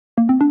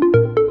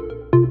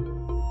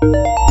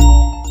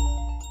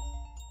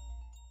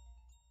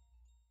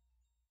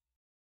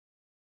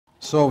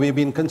So we've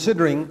been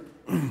considering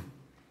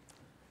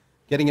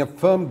getting a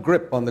firm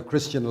grip on the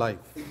Christian life.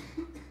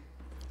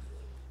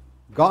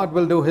 God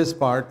will do His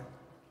part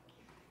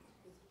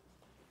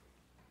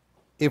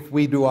if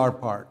we do our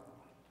part.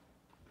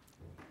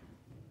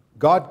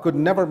 God could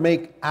never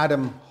make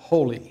Adam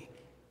holy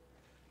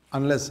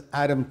unless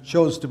Adam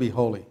chose to be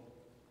holy.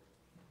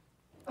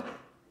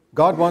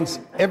 God wants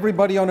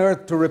everybody on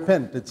earth to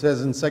repent. It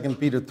says in 2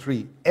 Peter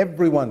 3,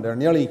 everyone. There are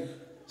nearly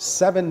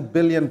 7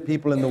 billion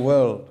people in the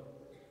world.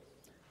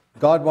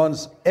 God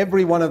wants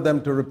every one of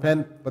them to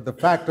repent, but the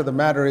fact of the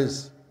matter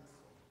is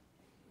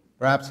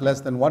perhaps less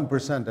than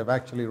 1% have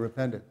actually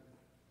repented.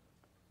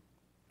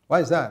 Why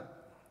is that?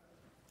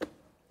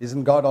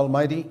 Isn't God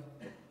almighty?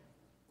 It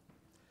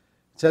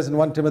says in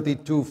 1 Timothy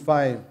 2,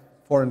 4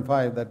 and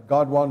 5 that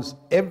God wants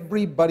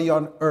everybody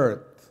on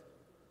earth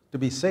to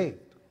be saved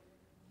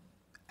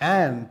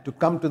and to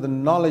come to the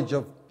knowledge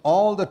of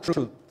all the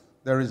truth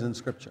there is in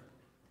Scripture.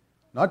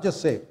 Not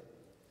just saved.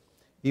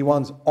 He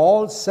wants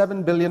all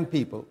 7 billion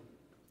people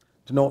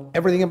to know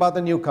everything about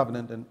the new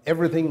covenant and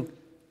everything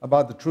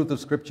about the truth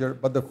of Scripture.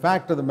 But the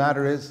fact of the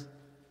matter is,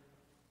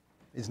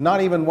 it's not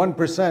even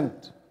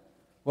 1%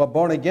 who are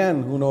born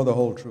again who know the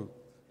whole truth.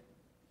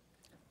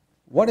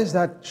 What does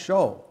that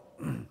show?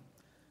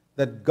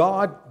 That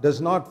God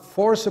does not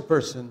force a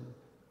person,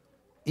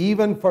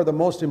 even for the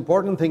most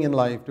important thing in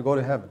life, to go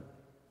to heaven.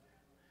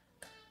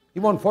 He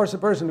won't force a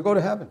person to go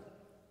to heaven.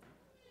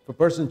 If a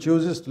person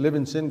chooses to live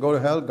in sin, go to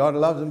hell, God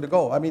allows him to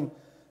go. I mean,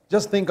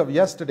 just think of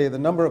yesterday, the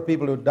number of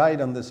people who died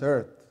on this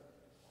earth.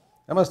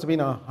 There must have been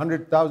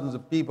 100,000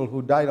 of people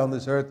who died on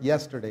this earth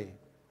yesterday.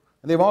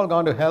 And they've all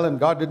gone to hell, and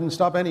God didn't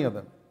stop any of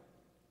them.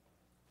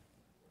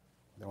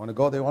 They want to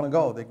go,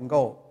 they can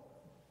go.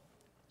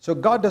 So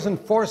God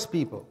doesn't force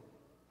people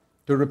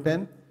to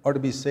repent or to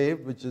be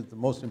saved, which is the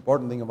most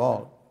important thing of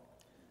all.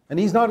 And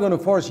He's not going to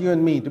force you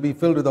and me to be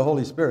filled with the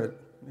Holy Spirit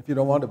if you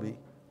don't want to be.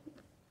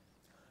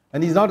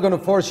 And He's not going to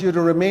force you to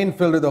remain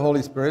filled with the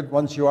Holy Spirit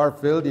once you are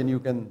filled and you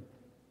can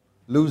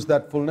lose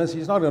that fullness.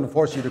 He's not going to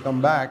force you to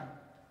come back.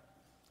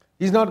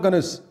 He's not going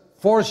to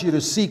force you to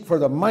seek for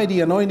the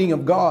mighty anointing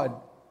of God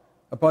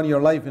upon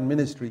your life in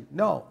ministry.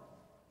 No.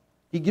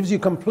 He gives you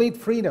complete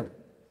freedom.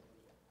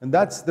 And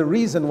that's the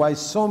reason why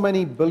so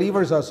many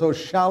believers are so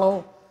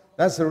shallow.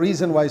 That's the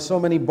reason why so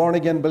many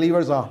born-again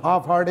believers are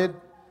half-hearted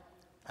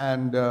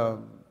and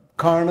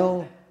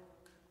carnal.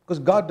 Because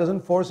God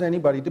doesn't force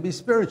anybody to be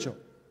spiritual.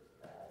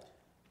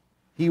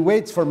 He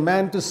waits for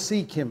man to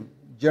seek Him.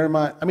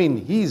 Jeremiah,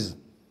 the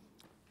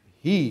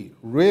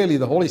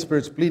Holy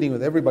Spirit's pleading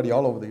with everybody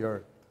all over the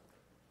earth.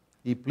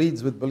 He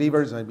pleads with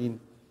believers.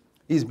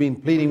 He's been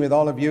pleading with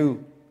all of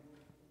you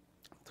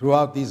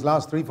throughout these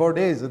last 3-4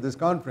 days of this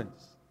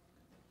conference.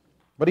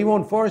 But He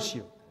won't force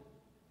you.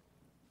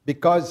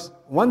 Because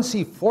once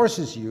He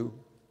forces you,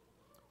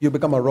 you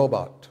become a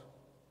robot.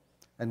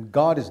 And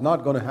God is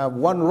not going to have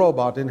one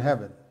robot in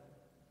heaven.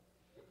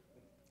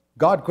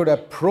 God could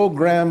have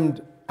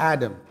programmed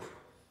Adam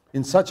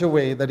in such a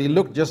way that he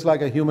looked just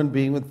like a human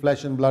being with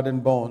flesh and blood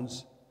and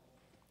bones,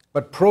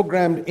 but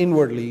programmed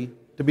inwardly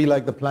to be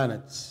like the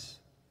planets,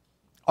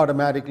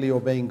 automatically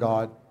obeying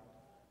God.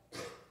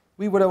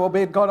 We would have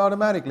obeyed God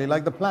automatically,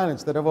 like the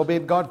planets that have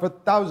obeyed God for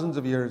thousands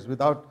of years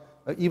without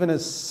even a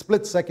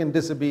split-second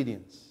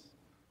disobedience.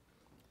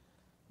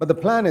 But the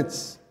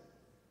planets,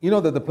 you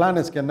know that the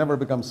planets can never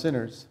become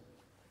sinners.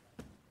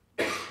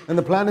 And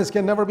the planets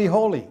can never be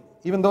holy,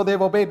 even though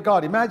they've obeyed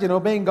God. Imagine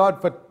obeying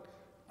God for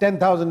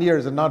 10,000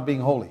 years and not being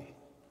holy.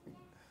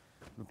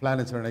 The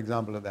planets are an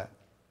example of that.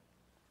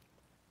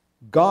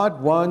 God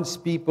wants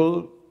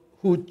people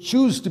who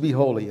choose to be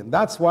holy. And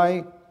that's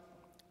why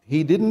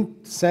He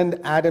didn't send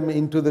Adam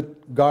into the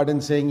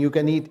garden saying, you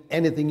can eat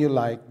anything you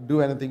like,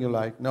 do anything you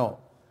like. No.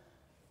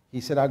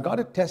 He said, I've got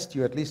to test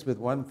you at least with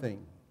one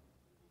thing.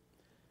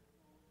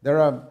 There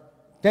are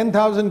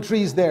 10,000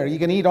 trees there. You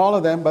can eat all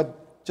of them,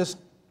 but just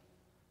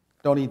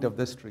don't eat of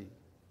this tree.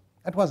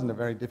 That wasn't a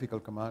very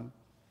difficult command,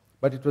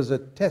 but it was a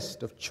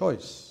test of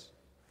choice.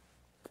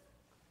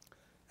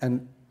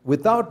 And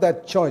without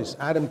that choice,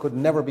 Adam could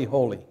never be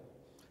holy.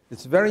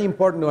 It's very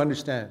important to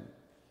understand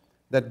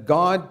that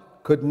God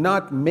could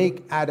not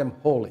make Adam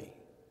holy.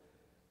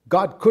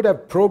 God could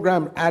have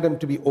programmed Adam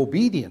to be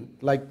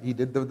obedient like He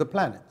did with the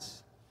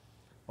planets.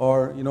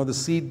 Or, the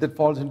seed that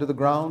falls into the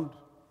ground,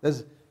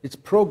 it's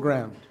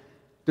programmed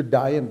to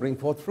die and bring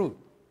forth fruit.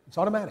 It's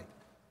automatic.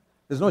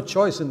 There's no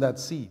choice in that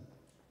seed.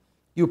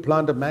 You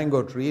plant a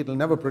mango tree, it'll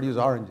never produce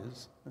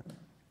oranges.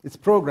 It's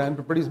programmed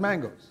to produce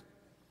mangoes.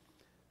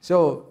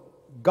 So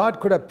God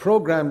could have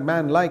programmed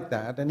man like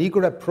that, and He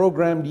could have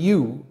programmed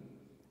you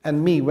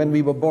and me when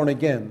we were born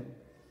again,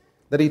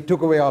 that He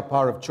took away our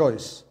power of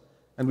choice,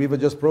 and we were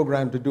just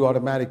programmed to do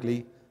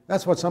automatically.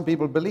 That's what some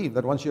people believe,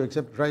 that once you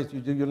accept Christ,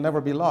 you'll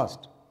never be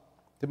lost.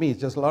 To me,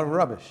 it's just a lot of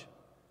rubbish.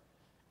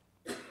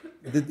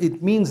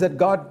 It means that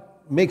God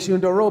makes you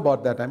into a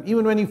robot that time.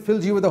 Even when He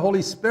fills you with the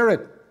Holy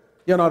Spirit,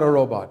 you're not a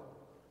robot.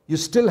 You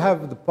still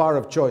have the power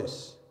of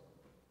choice.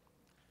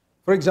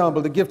 For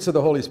example, the gifts of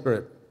the Holy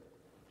Spirit.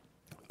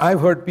 I've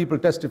heard people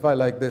testify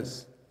like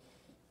this.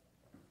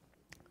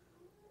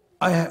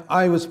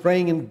 I was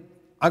praying and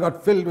I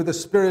got filled with the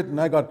Spirit and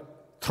I got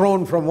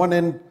thrown from one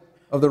end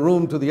of the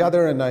room to the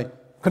other and I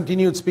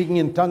continued speaking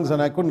in tongues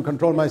and I couldn't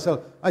control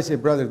myself. I say,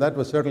 brother, that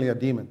was certainly a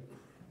demon.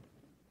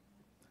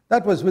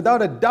 That was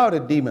without a doubt a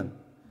demon.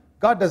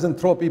 God doesn't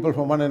throw people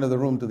from one end of the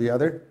room to the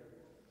other.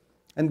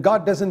 And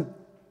God doesn't,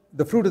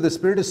 the fruit of the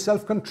Spirit is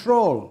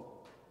self-control.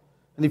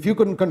 And if you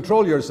couldn't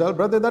control yourself,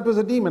 brother, that was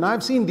a demon.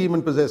 I've seen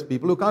demon-possessed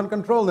people who can't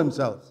control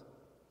themselves.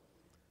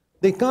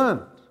 They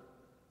can't.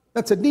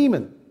 That's a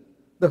demon.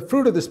 The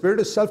fruit of the Spirit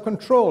is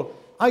self-control.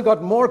 I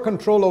got more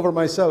control over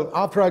myself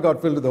after I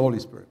got filled with the Holy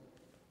Spirit.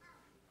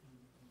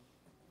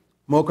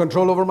 More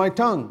control over my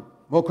tongue,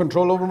 more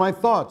control over my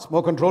thoughts,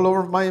 more control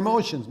over my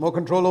emotions, more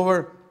control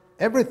over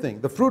everything.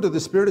 The fruit of the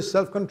Spirit is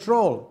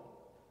self-control.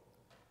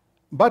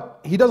 But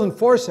He doesn't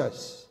force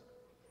us.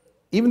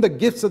 Even the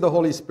gifts of the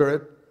Holy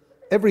Spirit,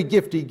 every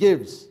gift He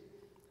gives.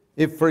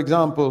 If, for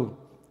example,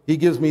 He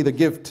gives me the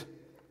gift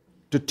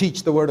to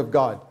teach the Word of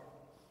God,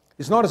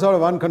 it's not a sort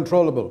of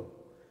uncontrollable.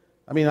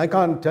 I mean, I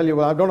can't tell you,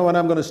 well, I don't know when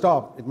I'm going to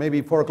stop. It may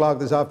be 4 o'clock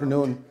this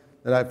afternoon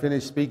that I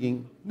finish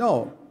speaking.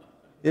 No,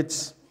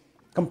 it's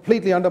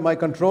completely under my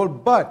control,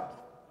 but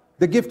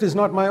the gift is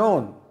not my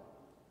own.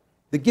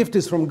 The gift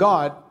is from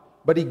God,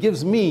 but He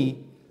gives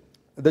me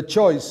the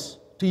choice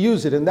to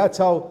use it. And that's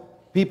how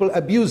people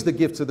abuse the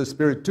gifts of the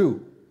Spirit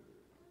too,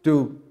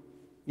 to,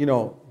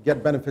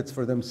 get benefits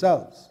for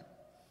themselves.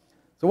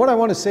 So what I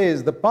want to say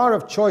is the power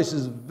of choice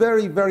is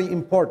very, very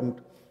important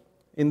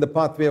in the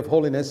pathway of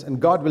holiness, and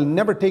God will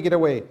never take it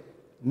away,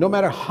 no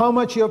matter how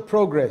much you have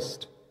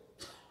progressed.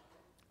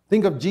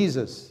 Think of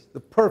Jesus, the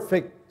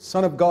perfect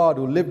Son of God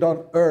who lived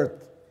on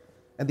earth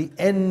at the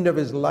end of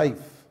His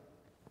life.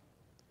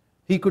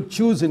 He could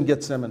choose in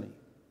Gethsemane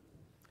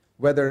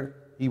whether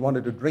He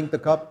wanted to drink the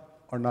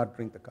cup or not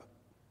drink the cup.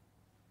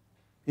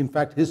 In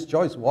fact, His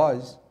choice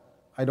was,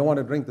 I don't want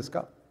to drink this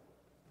cup.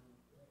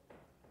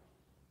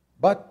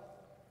 But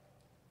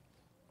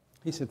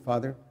He said,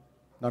 Father,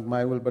 not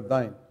my will but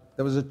thine.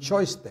 There was a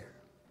choice there.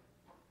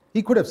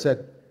 He could have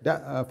said,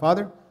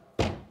 Father,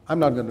 I'm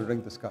not going to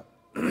drink this cup.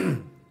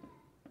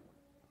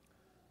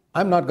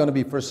 I'm not going to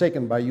be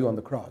forsaken by you on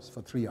the cross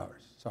for 3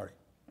 hours. Sorry.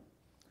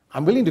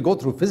 I'm willing to go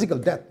through physical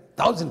death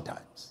 1,000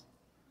 times.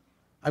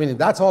 I mean, if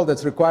that's all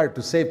that's required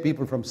to save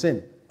people from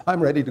sin, I'm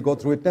ready to go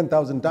through it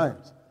 10,000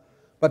 times.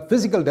 But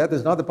physical death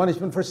is not the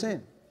punishment for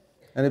sin.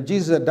 And if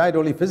Jesus had died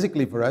only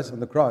physically for us on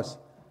the cross,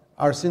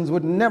 our sins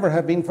would never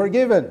have been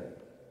forgiven.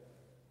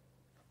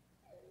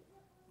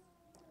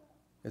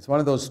 It's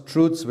one of those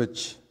truths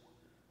which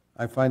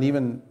I find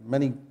even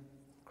many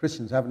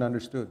Christians haven't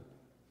understood.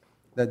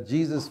 That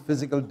Jesus'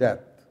 physical death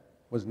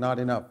was not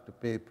enough to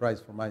pay a price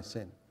for my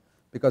sin.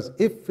 Because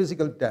if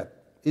physical death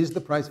is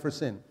the price for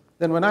sin,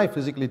 then when I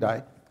physically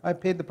die, I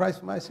paid the price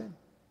for my sin.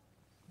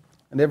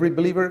 And every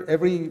believer,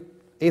 every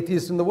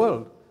atheist in the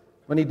world,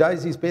 when he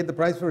dies, he's paid the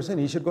price for sin.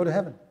 He should go to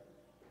heaven.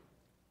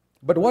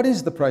 But what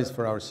is the price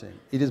for our sin?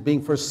 It is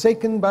being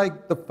forsaken by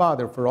the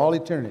Father for all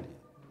eternity.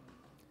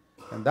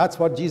 And that's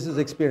what Jesus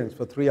experienced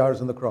for 3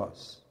 hours on the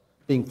cross.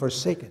 Being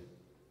forsaken.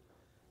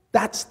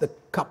 That's the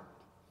cup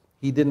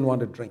He didn't want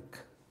to drink.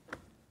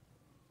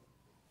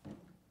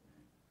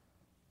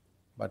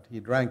 But He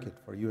drank it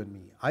for you and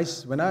me.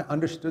 When I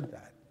understood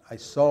that, I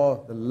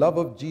saw the love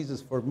of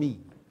Jesus for me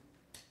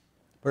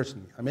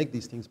personally. I make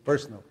these things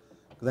personal,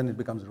 because then it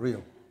becomes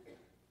real.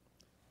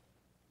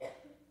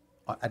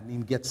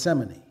 In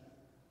Gethsemane,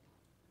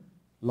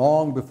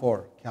 long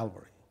before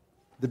Calvary.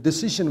 The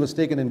decision was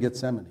taken in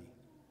Gethsemane.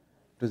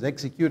 It was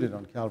executed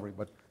on Calvary,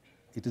 but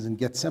it is in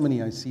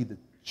Gethsemane I see the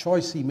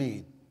choice He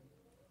made.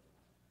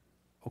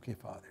 Okay,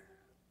 Father.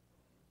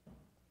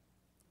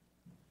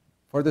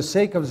 For the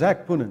sake of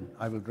Zac Poonen,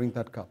 I will drink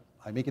that cup.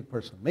 I make it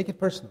personal. Make it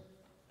personal.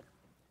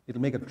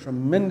 It'll make a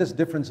tremendous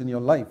difference in your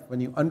life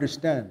when you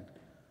understand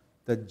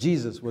that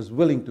Jesus was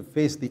willing to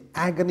face the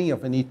agony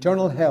of an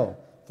eternal hell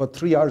for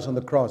 3 hours on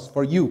the cross.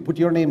 For you, put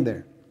your name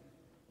there.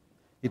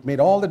 It made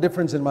all the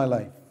difference in my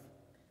life.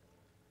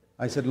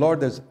 I said, Lord,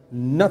 there's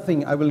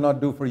nothing I will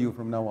not do for you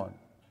from now on.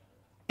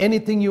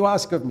 Anything you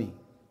ask of me,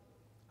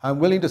 I'm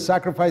willing to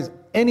sacrifice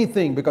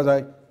anything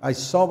because I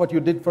saw what you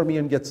did for me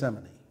in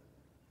Gethsemane.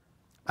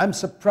 I'm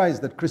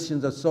surprised that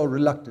Christians are so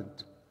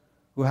reluctant,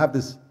 who have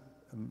this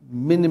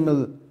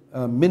minimum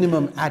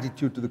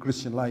attitude to the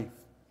Christian life.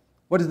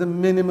 What is the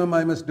minimum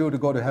I must do to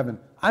go to heaven?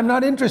 I'm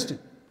not interested.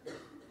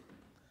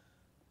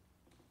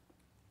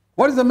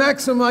 What is the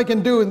maximum I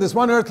can do in this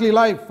one earthly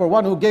life for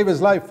one who gave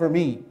His life for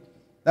me?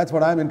 That's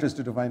what I'm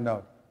interested to find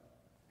out.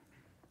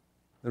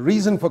 The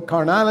reason for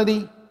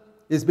carnality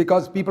is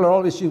because people are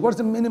always saying, what's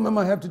the minimum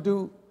I have to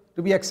do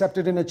to be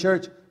accepted in a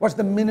church? What's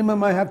the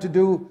minimum I have to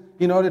do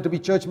in order to be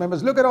church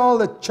members? Look at all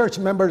the church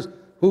members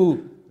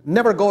who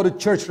never go to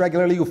church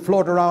regularly, who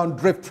float around,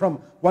 drift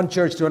from one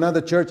church to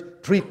another church,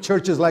 treat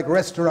churches like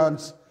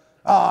restaurants.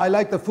 I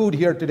like the food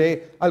here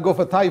today. I'll go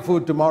for Thai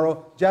food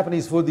tomorrow,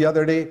 Japanese food the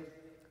other day.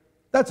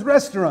 That's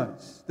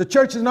restaurants. The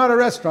church is not a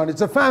restaurant,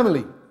 it's a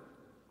family.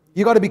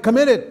 You got to be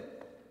committed.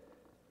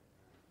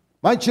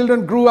 My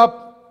children grew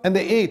up and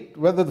they ate.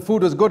 Whether the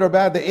food was good or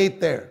bad, they ate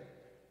there.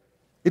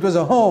 It was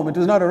a home. It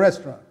was not a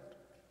restaurant.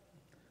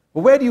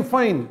 But where do you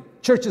find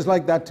churches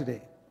like that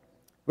today?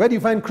 Where do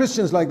you find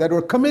Christians like that who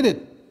are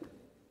committed?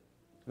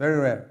 Very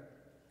rare.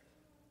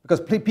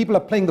 Because people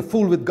are playing the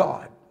fool with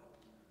God.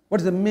 What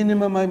is the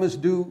minimum I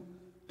must do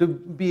to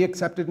be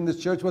accepted in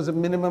this church? What's the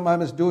minimum I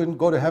must do and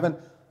go to heaven?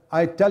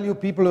 I tell you,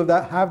 people who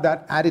have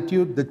that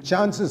attitude, the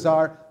chances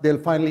are they'll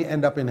finally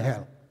end up in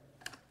hell.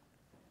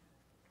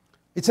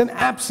 It's an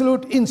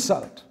absolute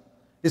insult.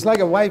 It's like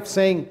a wife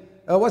saying,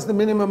 what's the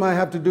minimum I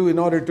have to do in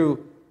order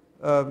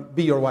to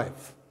be your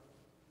wife?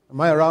 Am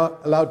I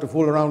allowed to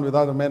fool around with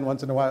other men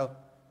once in a while?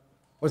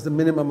 What's the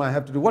minimum I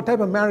have to do? What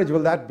type of marriage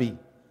will that be?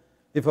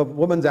 If a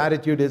woman's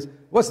attitude is,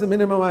 what's the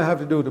minimum I have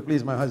to do to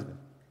please my husband?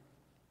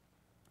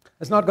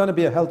 It's not going to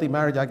be a healthy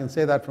marriage. I can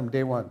say that from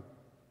day one.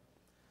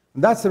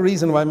 And that's the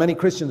reason why many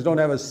Christians don't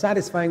have a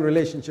satisfying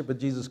relationship with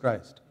Jesus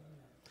Christ.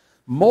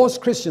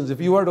 Most Christians,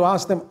 if you were to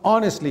ask them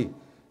honestly,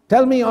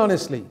 tell me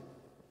honestly,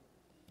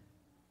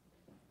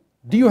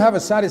 do you have a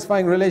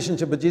satisfying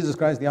relationship with Jesus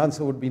Christ? The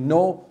answer would be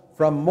no,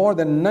 from more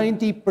than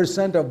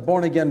 90% of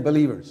born-again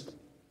believers.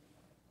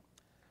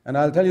 And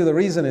I'll tell you the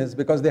reason is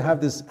because they have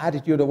this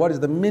attitude of what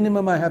is the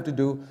minimum I have to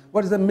do?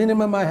 What is the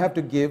minimum I have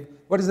to give?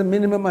 What is the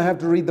minimum I have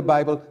to read the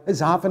Bible? Is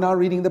half an hour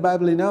reading the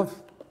Bible enough?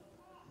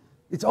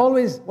 It's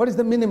always, what is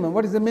the minimum?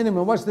 What is the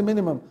minimum? What's the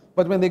minimum?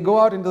 But when they go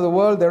out into the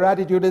world, their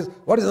attitude is,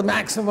 what is the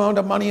maximum amount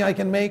of money I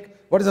can make?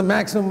 What is the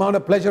maximum amount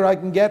of pleasure I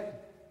can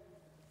get?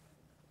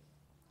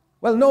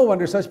 Well, no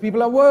wonder such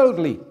people are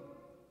worldly.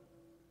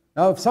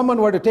 Now, if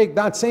someone were to take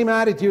that same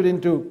attitude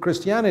into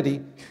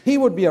Christianity, he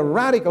would be a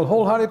radical,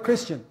 wholehearted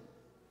Christian.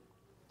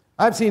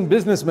 I've seen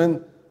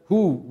businessmen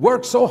who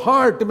work so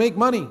hard to make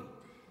money.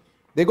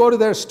 They go to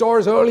their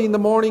stores early in the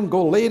morning,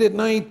 go late at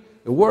night,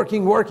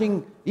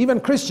 working.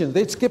 Even Christians,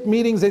 they'd skip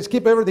meetings, they'd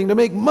skip everything to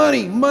make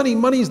money.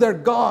 Money is their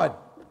God.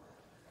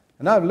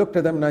 And I've looked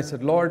at them and I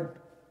said, Lord,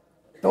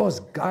 those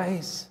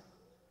guys,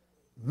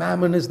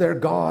 mammon is their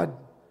God,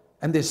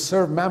 and they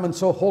serve mammon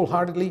so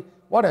wholeheartedly.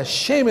 What a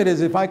shame it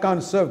is if I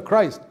can't serve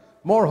Christ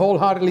more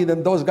wholeheartedly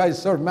than those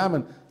guys serve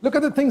mammon. Look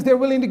at the things they're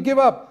willing to give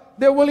up.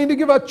 They're willing to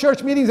give up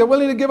church meetings. They're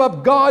willing to give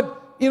up God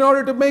in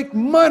order to make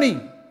money.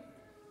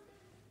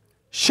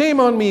 Shame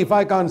on me if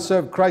I can't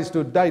serve Christ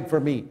who died for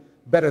me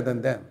better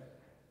than them.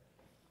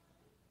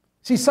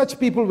 See, such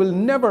people will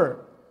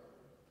never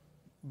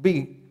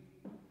be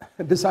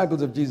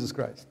disciples of Jesus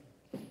Christ.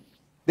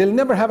 They'll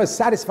never have a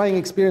satisfying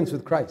experience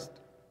with Christ.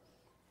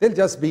 They'll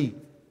just be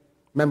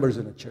members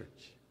in a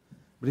church.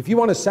 But if you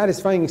want a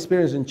satisfying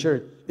experience in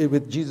church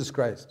with Jesus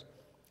Christ,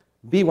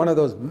 be one of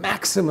those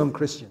maximum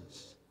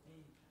Christians.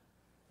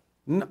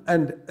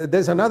 And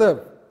there's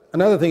another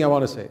thing I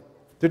want to say.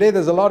 Today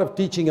there's a lot of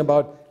teaching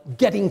about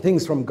getting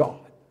things from God.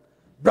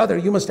 Brother,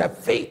 you must have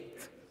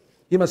faith.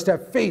 You must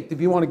have faith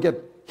if you want to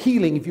get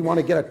healing, if you want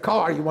to get a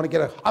car, you want to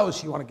get a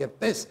house, you want to get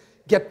this,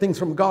 get things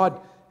from God,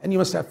 and you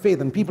must have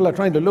faith. And people are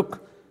trying to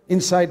look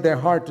inside their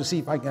heart to see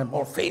if I can have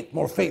more faith,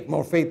 more faith,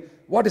 more faith.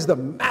 What is the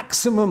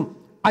maximum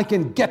I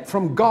can get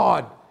from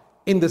God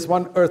in this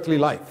one earthly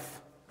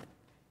life?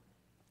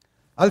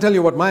 I'll tell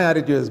you what my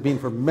attitude has been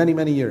for many,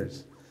 many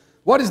years.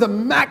 What is the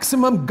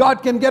maximum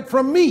God can get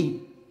from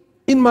me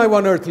in my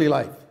one earthly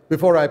life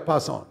before I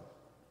pass on?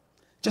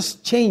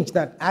 Just change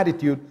that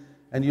attitude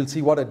and you'll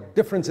see what a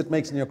difference it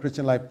makes in your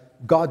Christian life.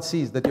 God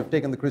sees that you've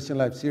taken the Christian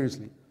life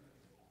seriously.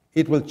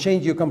 It will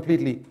change you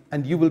completely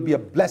and you will be a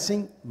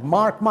blessing.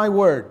 Mark my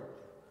word.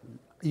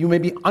 You may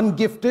be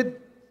ungifted.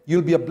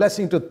 You'll be a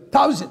blessing to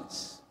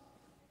thousands.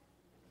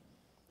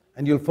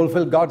 And you'll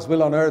fulfill God's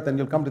will on earth and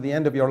you'll come to the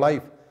end of your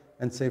life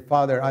and say,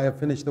 Father, I have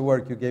finished the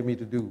work you gave me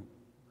to do.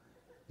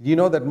 You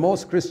know that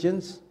most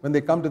Christians, when they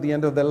come to the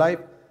end of their life,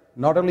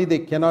 not only they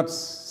cannot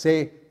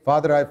say,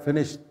 Father, I have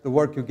finished the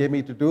work you gave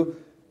me to do,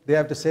 they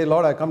have to say,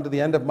 Lord, I come to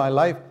the end of my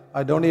life.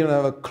 I don't even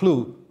have a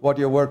clue what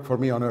your work for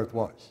me on earth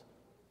was.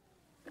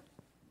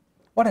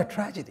 What a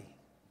tragedy.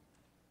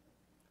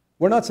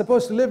 We're not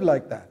supposed to live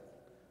like that.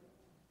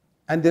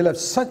 And they'll have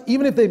such,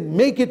 even if they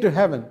make it to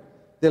heaven,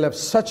 they'll have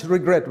such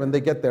regret when they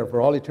get there for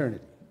all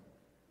eternity.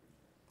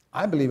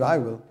 I believe I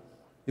will.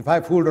 If I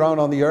fooled around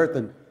on the earth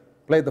and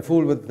played the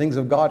fool with things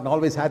of God and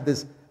always had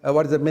this,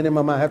 what is the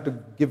minimum I have to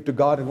give to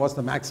God and what's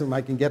the maximum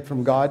I can get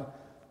from God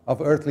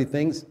of earthly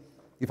things.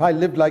 If I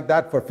lived like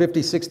that for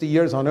 50, 60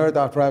 years on earth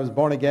after I was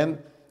born again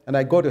and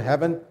I go to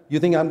heaven, you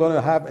think I'm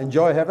going to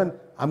enjoy heaven?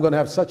 I'm going to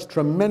have such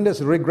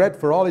tremendous regret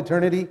for all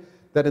eternity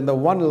that in the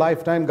one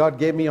lifetime God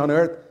gave me on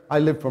earth, I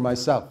lived for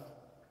myself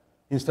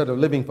instead of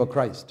living for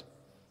Christ.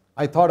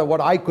 I thought of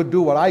what I could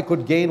do, what I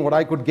could gain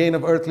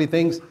of earthly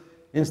things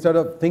instead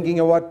of thinking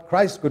of what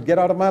Christ could get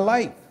out of my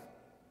life.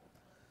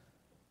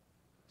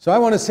 So I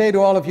want to say to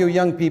all of you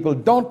young people,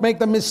 don't make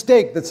the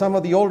mistake that some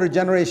of the older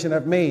generation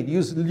have made.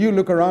 You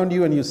look around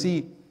you and you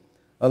see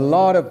a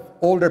lot of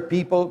older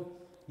people.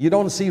 You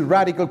don't see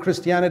radical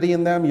Christianity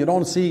in them. You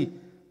don't see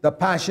the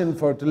passion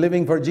for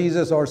living for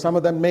Jesus, or some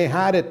of them may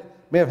have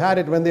had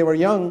it when they were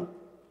young.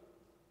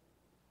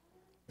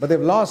 but they've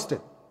lost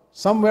it.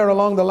 Somewhere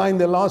along the line,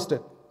 they lost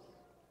it.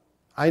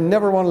 I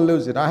never want to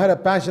lose it. I had a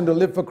passion to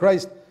live for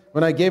Christ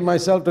when I gave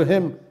myself to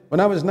Him. When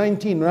I was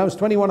 19, when I was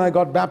 21, I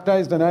got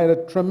baptized, and I had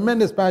a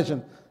tremendous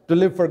passion to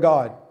live for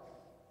God.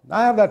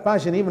 I have that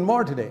passion even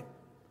more today,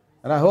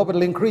 and I hope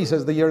it'll increase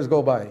as the years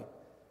go by.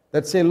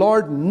 That say,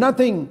 Lord,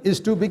 nothing is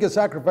too big a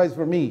sacrifice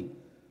for me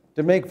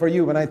to make for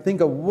you. When I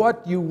think of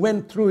what you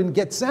went through in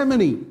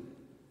Gethsemane,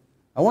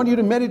 I want you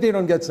to meditate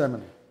on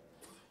Gethsemane.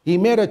 He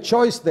made a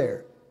choice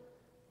there.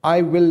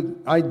 I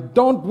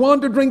don't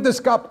want to drink this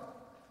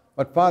cup,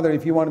 but Father,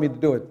 if you want me to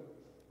do it,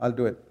 I'll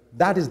do it.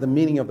 That is the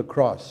meaning of the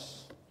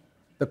cross.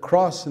 The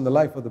cross in the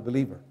life of the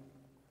believer.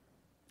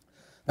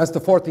 That's the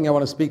fourth thing I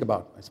want to speak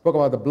about. I spoke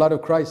about the blood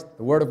of Christ,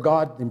 the Word of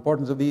God, the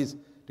importance of these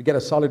to get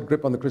a solid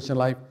grip on the Christian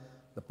life,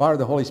 the power of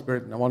the Holy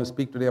Spirit, and I want to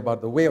speak today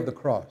about the way of the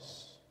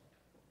cross.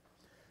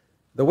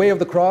 The way of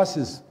the cross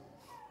is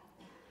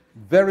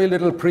very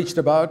little preached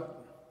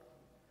about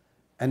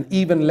and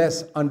even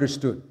less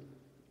understood.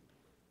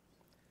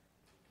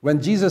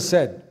 When Jesus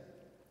said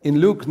in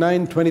Luke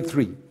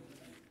 9:23,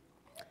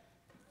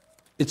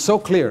 it's so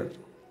clear.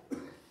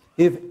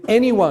 If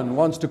anyone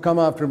wants to come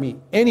after me,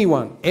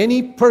 anyone,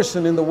 any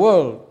person in the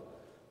world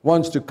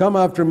wants to come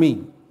after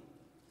me,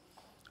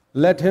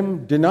 let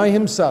him deny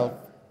himself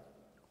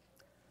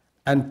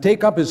and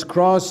take up his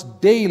cross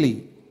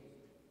daily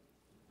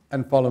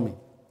and follow me.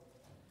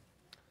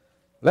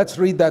 Let's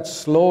read that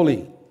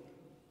slowly.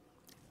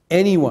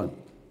 Anyone.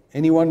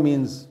 Anyone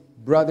means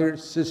brother,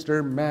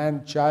 sister,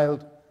 man,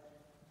 child,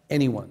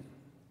 anyone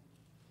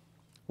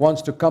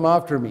wants to come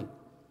after me.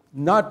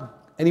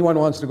 Not anyone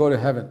wants to go to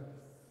heaven.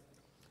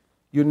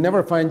 You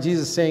never find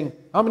Jesus saying,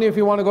 how many of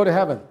you want to go to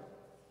heaven?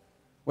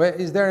 Well,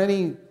 is there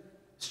any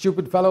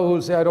stupid fellow who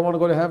will say, I don't want to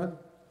go to heaven?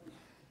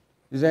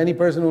 Is there any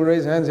person who will raise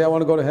his hand and say, I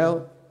want to go to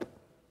hell?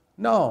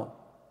 No,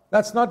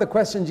 that's not the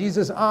question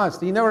Jesus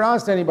asked. He never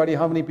asked anybody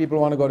how many people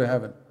want to go to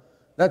heaven.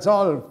 That's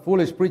all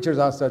foolish preachers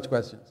ask such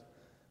questions.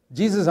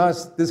 Jesus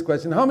asked this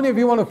question, how many of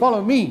you want to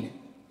follow me?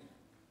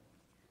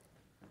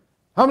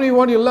 How many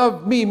want to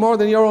love me more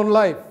than your own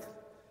life?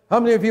 How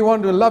many of you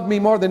want to love me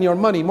more than your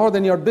money, more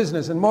than your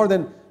business, and more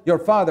than your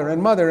father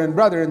and mother and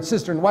brother and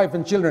sister and wife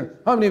and children?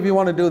 How many of you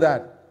want to do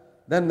that?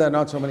 Then there are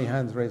not so many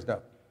hands raised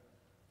up.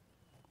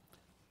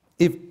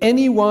 If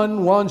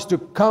anyone wants to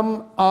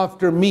come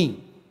after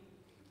me,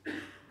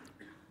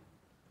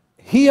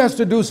 he has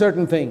to do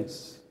certain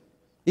things.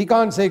 He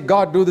can't say,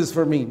 God, do this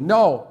for me.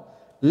 No,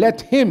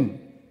 let him.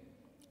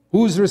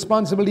 Whose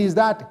responsibility is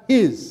that?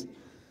 His.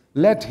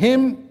 Let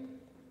him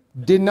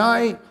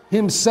deny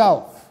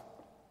himself.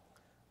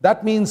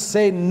 That means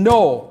say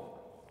no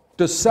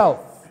to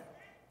self.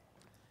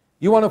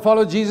 You want to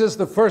follow Jesus,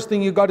 the first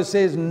thing you got to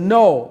say is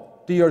no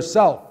to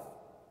yourself.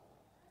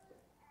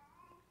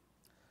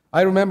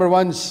 I remember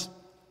once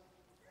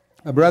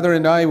a brother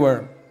and I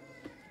were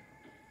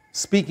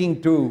speaking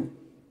to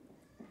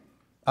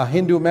a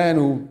Hindu man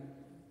who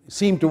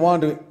seemed to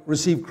want to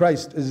receive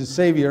Christ as his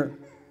Savior.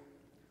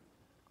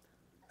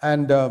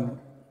 And,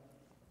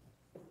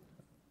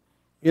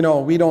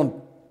 we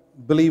don't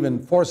believe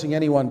in forcing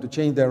anyone to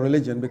change their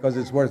religion because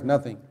it's worth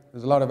nothing.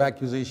 There's a lot of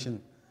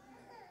accusation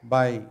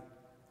by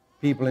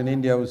people in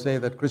India who say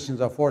that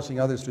Christians are forcing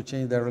others to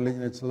change their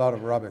religion. It's a lot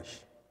of rubbish.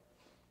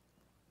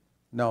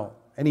 No,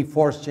 any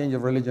forced change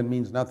of religion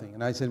means nothing.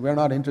 And I said, we're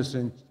not interested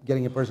in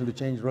getting a person to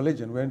change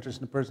religion. We're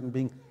interested in a person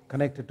being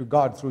connected to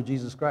God through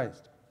Jesus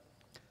Christ.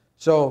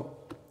 So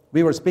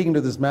we were speaking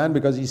to this man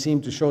because he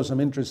seemed to show some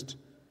interest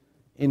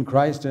in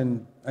Christ,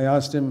 and I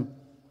asked him,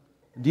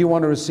 do you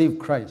want to receive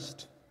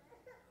Christ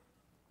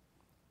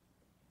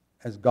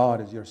as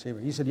God, as your Savior?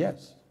 He said,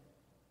 yes.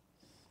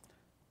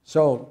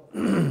 So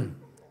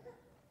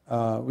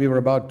we were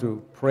about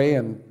to pray,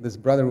 and this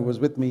brother who was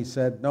with me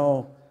said,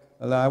 no,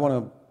 I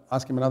want to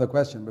ask him another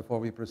question before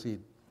we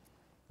proceed,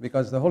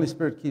 because the Holy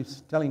Spirit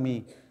keeps telling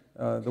me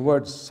the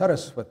word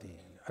Saraswati.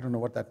 I don't know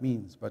what that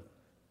means, but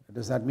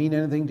does that mean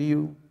anything to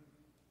you?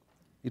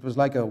 It was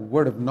like a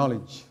word of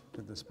knowledge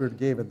that the Spirit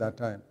gave at that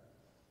time.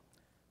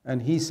 And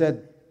he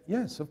said,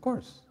 yes, of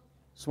course.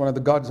 It's one of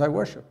the gods I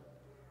worship.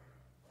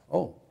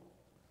 Oh.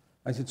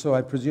 I said, so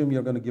I presume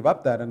you're going to give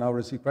up that and now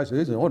receive Christ?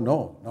 He said, oh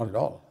no, not at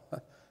all.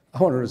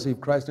 I want to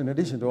receive Christ in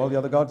addition to all the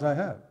other gods I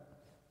have.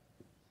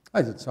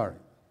 I said, sorry,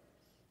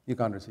 you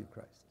can't receive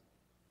Christ.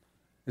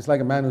 It's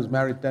like a man who's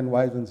married 10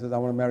 wives and says, I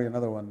want to marry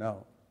another one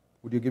now.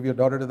 Would you give your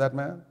daughter to that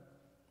man?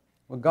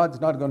 Well,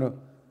 God's not going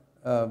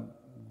to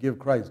give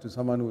Christ to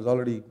someone who's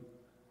already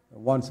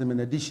wants him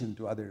in addition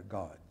to other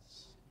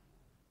gods.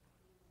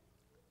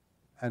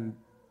 And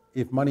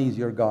if money is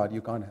your God, you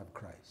can't have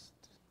Christ.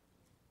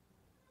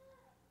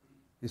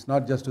 It's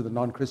not just to the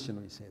non-Christian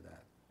we say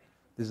that.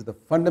 This is the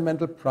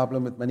fundamental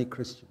problem with many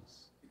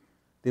Christians.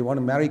 They want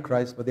to marry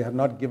Christ, but they have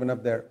not given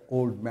up their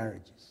old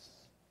marriages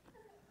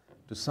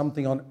to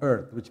something on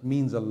earth which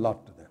means a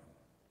lot to them.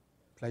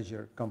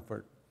 Pleasure,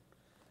 comfort.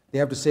 They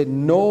have to say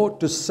no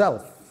to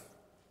self.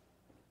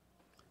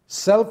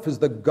 Self is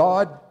the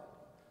God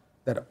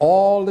that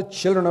all the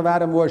children of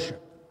Adam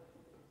worship.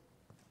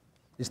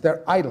 It's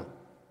their idol.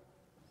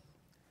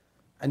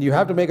 And you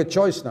have to make a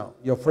choice now.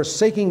 You're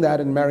forsaking that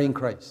and marrying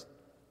Christ.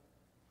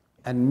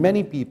 And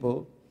many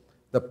people,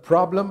 the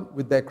problem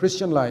with their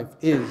Christian life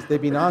is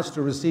they've been asked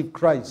to receive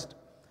Christ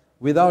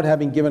without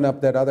having given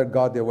up that other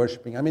God they're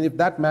worshiping. I mean, if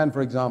that man,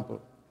 for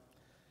example,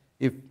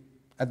 if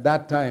at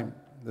that time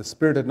the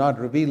Spirit had not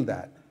revealed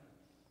that,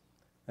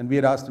 and we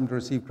had asked him to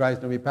receive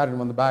Christ, and we patted him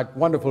on the back,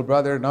 wonderful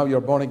brother, now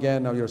you're born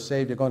again, now you're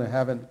saved, you're going to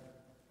heaven,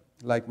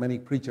 like many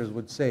preachers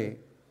would say,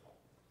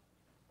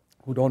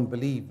 who don't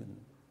believe in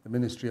the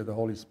ministry of the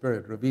Holy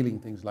Spirit, revealing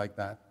things like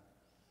that,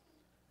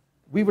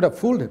 we would have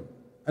fooled him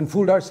and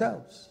fooled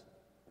ourselves.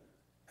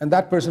 And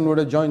that person would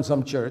have joined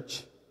some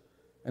church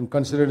and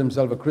considered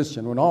himself a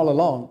Christian, when all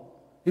along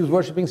he was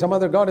worshiping some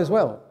other God as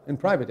well, in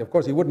private. Of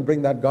course, he wouldn't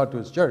bring that God to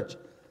his church.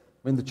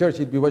 In the church,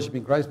 he'd be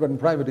worshiping Christ, but in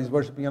private, he's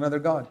worshiping another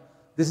God.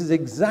 This is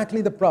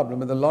exactly the problem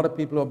with a lot of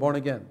people who are born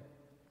again.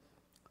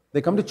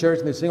 They come to church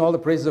and they sing all the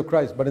praises of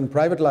Christ, but in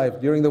private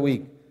life, during the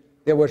week,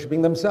 they're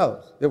worshiping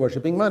themselves. They're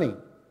worshiping money.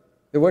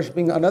 They're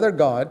worshiping another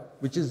God,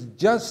 which is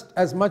just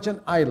as much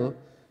an idol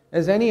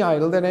as any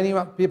idol that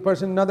any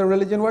person in another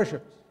religion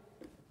worships.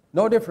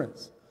 No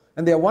difference.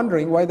 And they're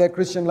wondering why their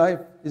Christian life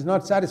is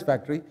not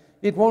satisfactory.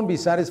 It won't be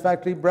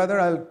satisfactory, brother.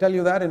 I'll tell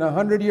you that. In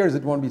 100 years,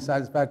 it won't be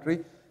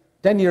satisfactory.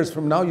 10 years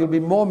from now, you'll be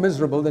more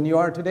miserable than you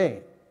are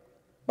today.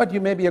 But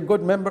you may be a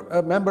good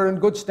member in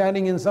good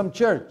standing in some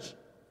church.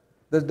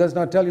 That does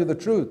not tell you the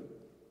truth.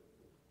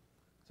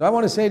 So I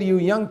want to say to you,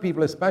 young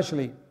people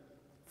especially,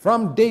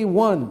 from day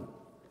one,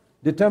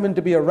 determined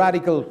to be a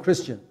radical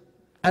Christian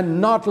and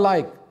not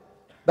like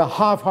the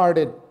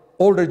half-hearted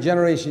older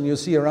generation you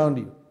see around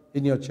you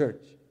in your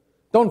church.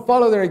 Don't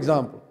follow their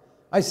example.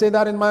 I say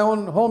that in my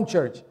own home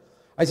church.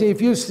 I say,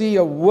 if you see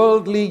a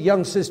worldly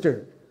young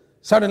sister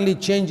suddenly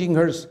changing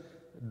her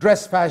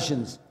dress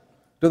fashions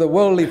to the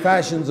worldly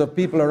fashions of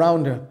people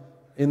around her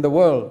in the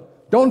world,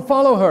 don't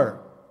follow her.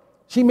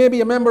 She may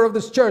be a member of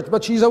this church,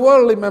 but she's a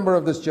worldly member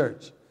of this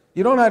church.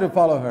 You don't have to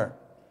follow her.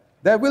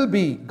 There will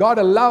be. God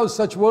allows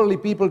such worldly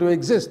people to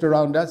exist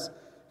around us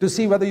to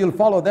see whether you'll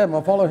follow them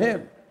or follow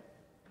Him.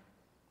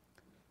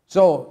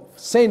 So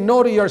say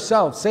no to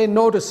yourself. Say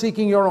no to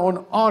seeking your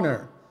own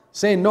honor.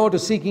 Say no to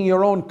seeking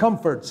your own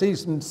comfort.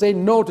 Say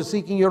no to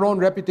seeking your own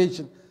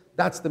reputation.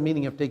 That's the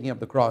meaning of taking up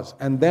the cross.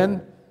 And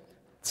then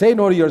say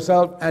no to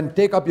yourself and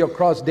take up your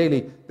cross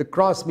daily. The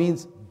cross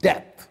means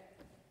death.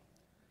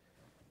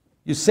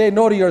 You say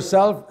no to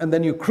yourself and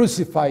then you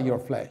crucify your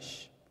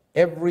flesh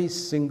every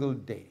single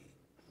day.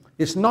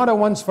 It's not a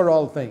once for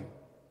all thing.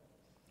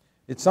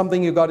 It's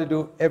something you got to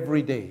do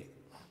every day.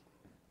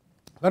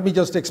 Let me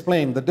just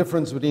explain the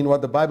difference between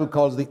what the Bible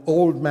calls the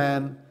old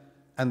man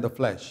and the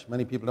flesh.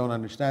 Many people don't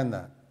understand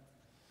that.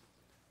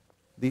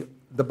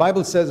 The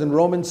Bible says in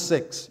Romans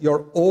 6,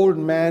 your old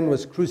man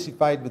was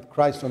crucified with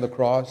Christ on the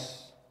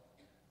cross.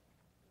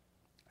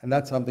 And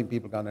that's something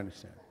people can't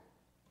understand.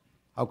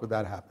 How could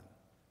that happen?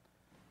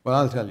 Well,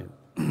 I'll tell you.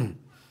 Do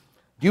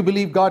you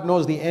believe God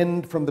knows the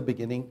end from the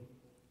beginning?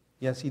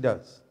 Yes, He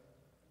does.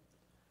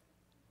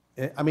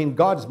 I mean,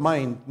 God's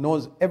mind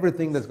knows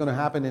everything that's going to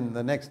happen in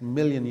the next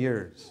 1,000,000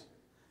 years.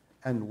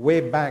 And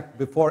way back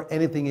before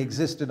anything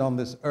existed on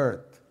this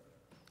earth.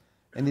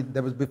 And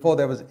before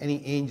there was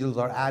any angels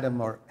or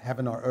Adam or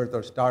heaven or earth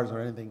or stars or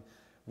anything.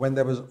 When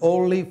there was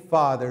only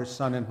Father,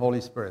 Son, and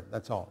Holy Spirit.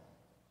 That's all.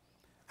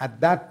 At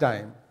that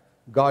time,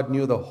 God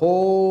knew the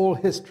whole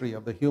history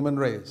of the human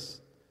race.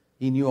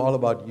 He knew all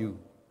about you.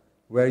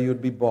 Where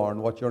you'd be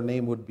born, what your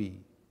name would be.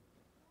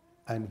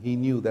 And He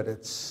knew that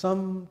at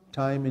some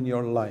time in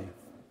your life,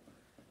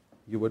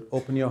 you would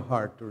open your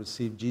heart to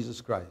receive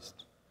Jesus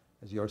Christ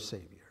as your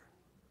Savior.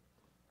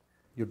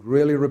 You'd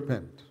really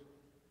repent,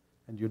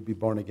 and you'd be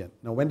born again.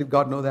 Now, when did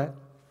God know that?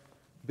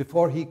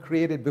 Before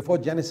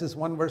Genesis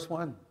 1 verse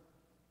 1. Do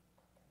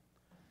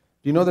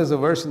you know there's a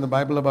verse in the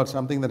Bible about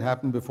something that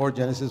happened before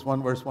Genesis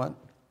 1 verse 1?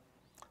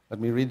 Let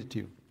me read it to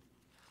you.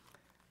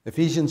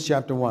 Ephesians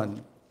chapter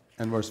 1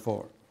 and verse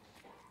 4.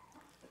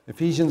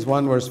 Ephesians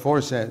 1 verse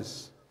 4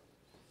 says,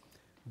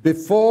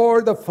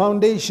 before the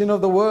foundation of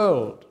the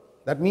world.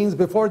 That means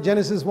before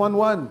Genesis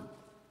 1:1.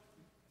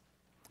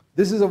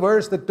 This is a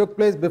verse that took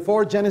place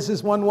before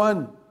Genesis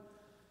 1:1.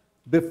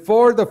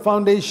 Before the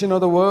foundation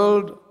of the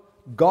world,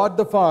 God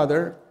the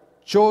Father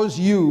chose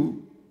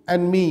you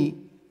and me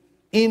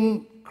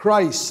in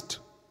Christ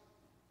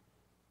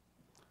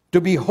to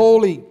be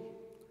holy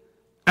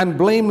and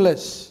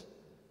blameless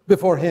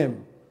before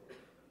Him.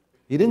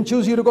 He didn't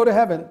choose you to go to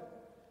heaven.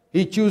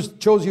 He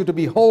chose you to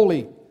be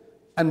holy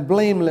and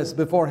blameless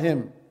before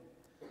Him.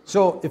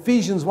 So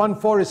Ephesians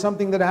 1:4 is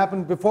something that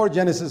happened before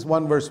Genesis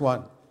 1 verse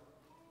 1.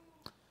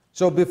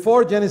 So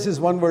before Genesis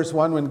 1 verse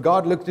 1, when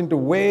God looked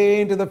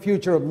way into the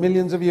future of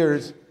millions of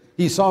years,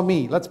 He saw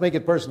me. Let's make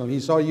it personal. He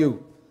saw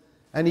you.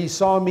 And He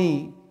saw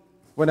me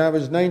when I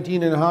was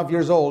 19 and a half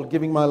years old,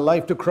 giving my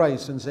life to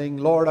Christ and saying,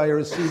 Lord, I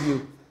receive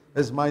you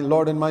as my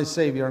Lord and my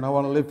Savior, and I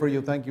want to live for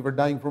you. Thank you for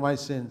dying for my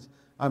sins.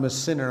 I'm a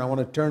sinner. I want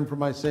to turn from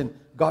my sin.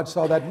 God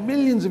saw that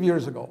millions of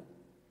years ago.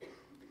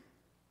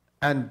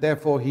 And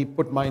therefore, He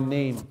put my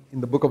name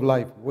in the book of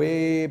life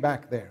way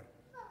back there.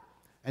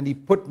 And He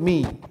put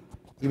me,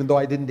 even though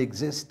I didn't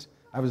exist,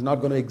 I was not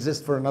going to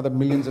exist for another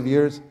millions of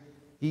years.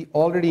 He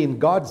already, in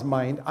God's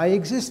mind, I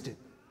existed.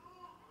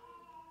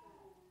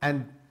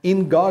 And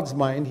in God's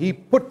mind, He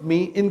put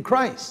me in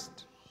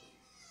Christ.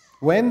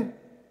 When?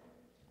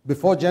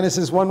 Before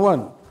Genesis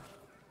 1:1.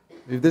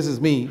 If this is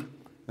me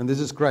and this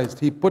is Christ,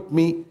 He put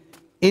me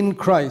in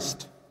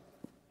Christ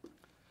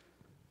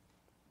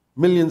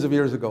millions of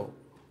years ago.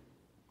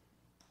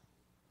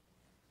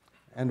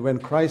 And when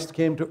Christ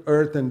came to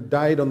earth and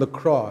died on the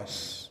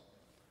cross,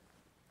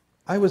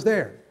 I was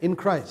there in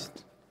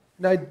Christ.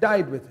 And I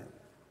died with Him.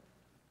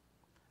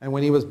 And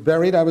when He was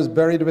buried, I was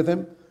buried with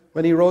Him.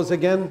 When He rose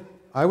again,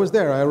 I was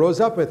there. I rose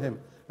up with Him.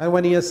 And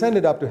when He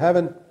ascended up to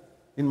heaven,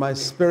 in my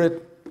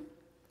spirit,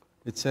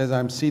 it says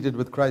I'm seated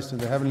with Christ in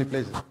the heavenly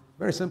places.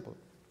 Very simple.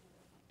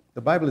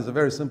 The Bible is a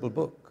very simple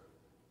book.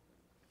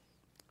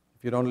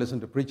 If you don't listen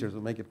to preachers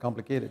who make it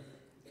complicated.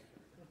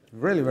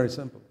 Really very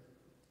simple.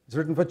 It's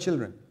written for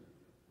children.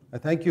 I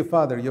thank You,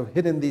 Father, You've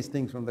hidden these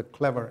things from the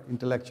clever,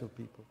 intellectual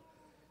people.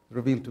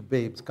 Revealed to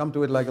babes. Come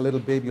to it like a little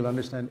babe, you'll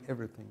understand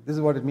everything. This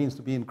is what it means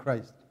to be in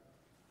Christ.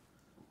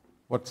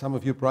 What some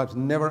of you perhaps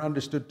never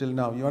understood till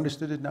now. You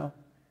understood it now?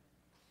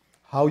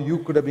 How you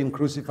could have been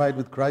crucified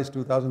with Christ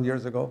 2,000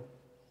 years ago.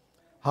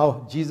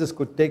 How Jesus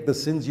could take the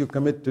sins you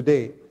commit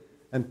today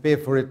and pay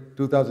for it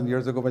 2,000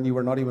 years ago when you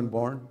were not even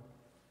born.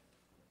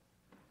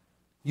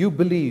 You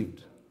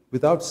believed,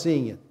 without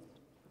seeing it,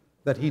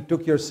 that He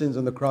took your sins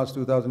on the cross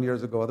 2,000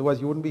 years ago. Otherwise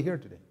you wouldn't be here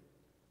today.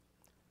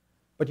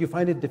 But you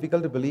find it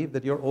difficult to believe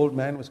that your old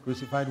man was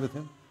crucified with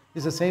Him?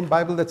 It's the same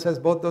Bible that says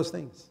both those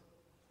things.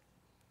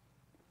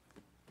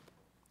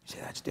 You say,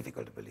 that's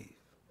difficult to believe.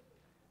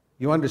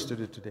 You understood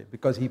it today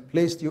because He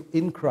placed you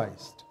in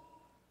Christ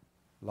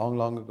long,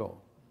 long ago.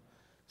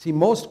 See,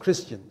 most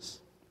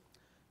Christians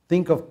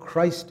think of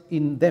Christ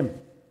in them,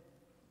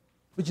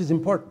 which is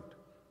important.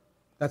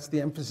 That's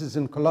the emphasis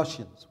in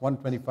Colossians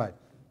 1:25.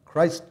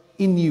 Christ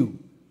in you,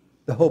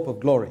 the hope of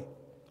glory.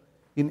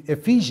 In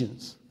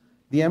Ephesians,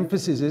 the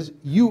emphasis is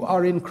you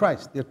are in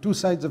Christ. There are two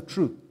sides of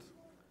truth.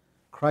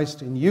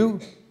 Christ in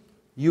you,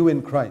 you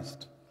in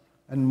Christ.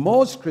 And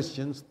most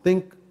Christians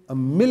think a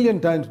million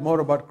times more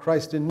about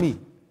Christ in me.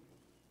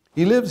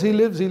 He lives, He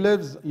lives, He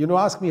lives. You know,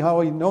 ask me how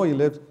I know He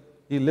lives.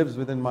 He lives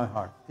within my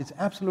heart. It's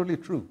absolutely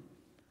true.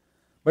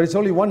 But it's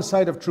only one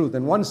side of truth.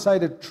 And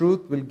one-sided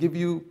truth will give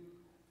you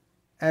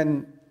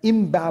an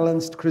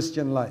imbalanced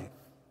Christian life.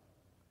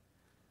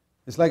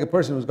 It's like a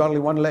person who's got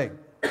only one leg.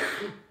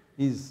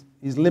 He's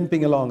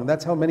limping along, and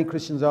that's how many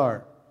Christians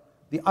are.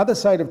 The other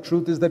side of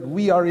truth is that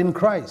we are in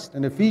Christ,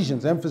 and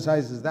Ephesians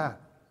emphasizes that.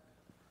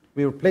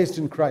 We were placed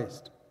in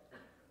Christ.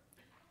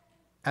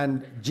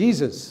 And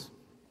Jesus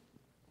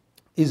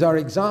is our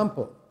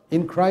example.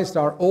 In Christ,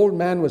 our old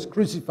man was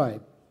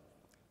crucified.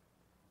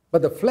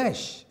 But the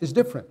flesh is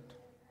different.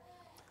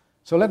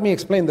 So let me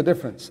explain the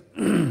difference.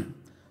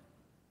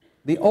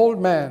 The old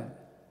man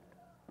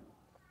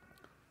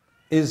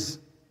is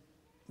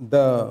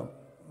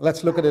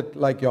let's look at it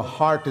like your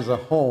heart is a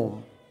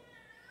home.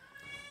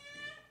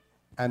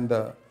 And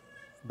the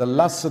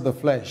lusts of the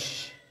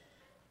flesh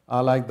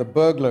are like the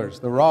burglars,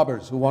 the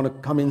robbers who want to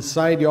come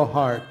inside your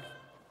heart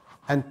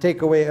and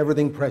take away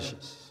everything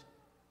precious.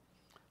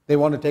 They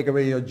want to take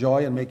away your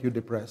joy and make you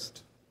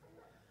depressed.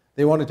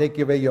 They want to take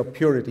away your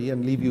purity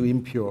and leave you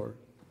impure.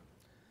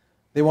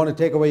 They want to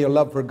take away your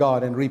love for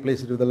God and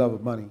replace it with the love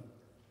of money.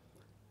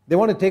 They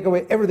want to take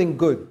away everything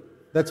good.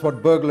 That's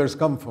what burglars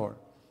come for.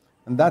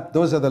 And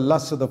those are the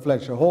lusts of the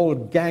flesh, a whole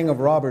gang of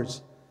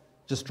robbers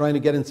just trying to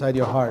get inside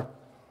your heart.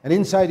 And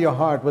inside your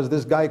heart was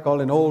this guy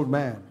called an old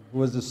man who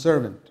was the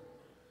servant.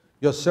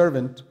 Your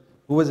servant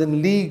who was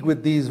in league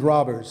with these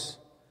robbers.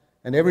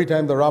 And every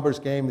time the robbers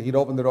came, he'd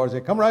open the door and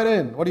say, come right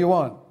in. What do you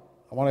want?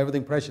 I want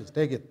everything precious.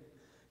 Take it.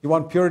 You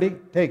want purity?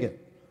 Take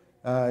it.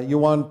 You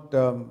want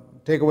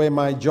take away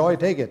my joy?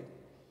 Take it.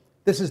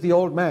 This is the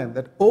old man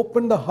that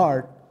opened the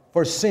heart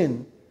for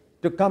sin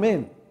to come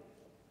in.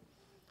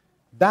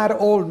 That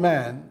old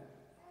man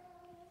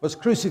was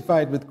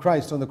crucified with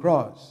Christ on the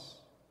cross.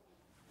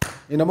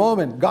 In a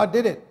moment, God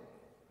did it.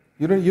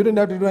 You didn't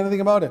have to do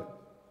anything about it.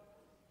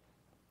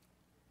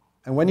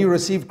 And when you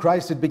received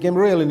Christ, it became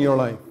real in your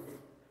life.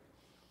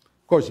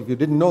 Of course, if you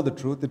didn't know the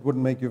truth, it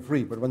wouldn't make you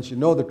free. But once you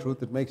know the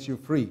truth, it makes you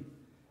free.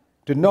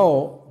 To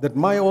know that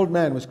my old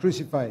man was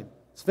crucified,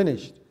 it's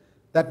finished.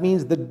 That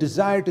means the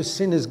desire to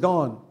sin is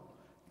gone.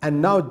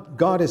 And now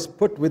God has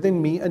put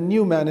within me a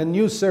new man, a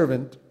new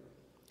servant,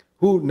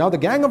 who, now the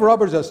gang of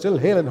robbers are still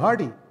hale and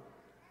hearty.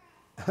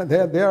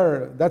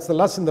 That's the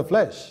lust in the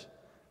flesh.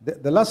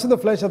 The lust in the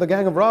flesh are the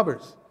gang of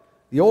robbers.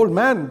 The old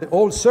man, the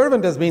old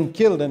servant has been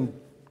killed and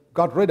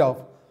got rid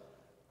of.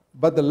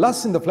 But the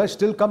lusts in the flesh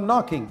still come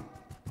knocking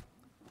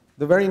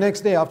the very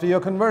next day after you're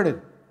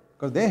converted,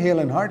 because they're hale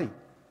and hearty.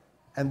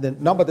 And then,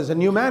 no, but there's a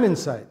new man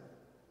inside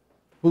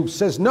who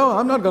says, no,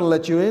 I'm not going to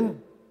let you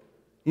in.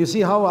 You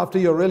see how after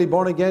you're really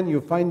born again, you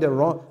find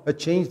a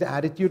changed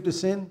attitude to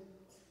sin?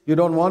 You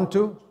don't want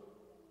to.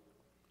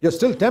 You're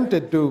still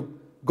tempted to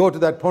go to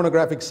that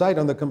pornographic site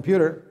on the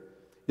computer.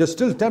 You're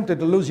still tempted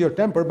to lose your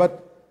temper,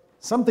 but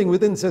Something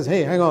within says,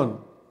 hey, hang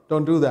on,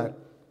 don't do that.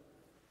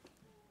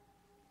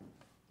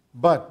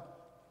 But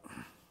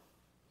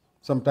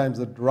sometimes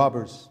the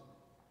robbers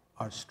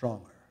are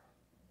stronger.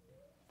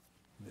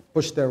 They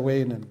push their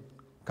way in and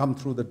come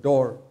through the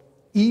door,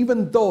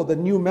 even though the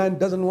new man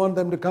doesn't want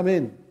them to come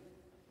in.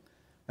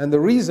 And the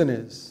reason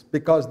is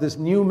because this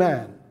new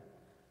man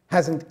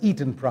hasn't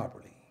eaten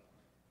properly.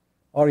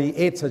 Or he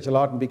ate such a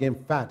lot and became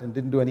fat and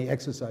didn't do any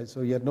exercise,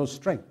 so he had no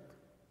strength.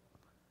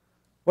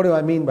 What do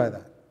I mean by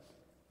that?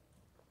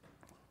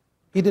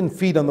 He didn't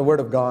feed on the Word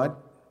of God,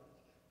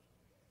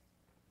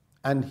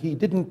 and he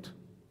didn't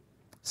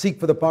seek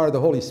for the power of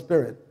the Holy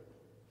Spirit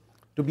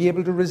to be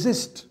able to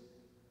resist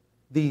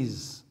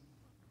these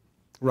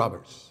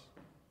robbers.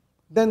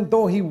 Then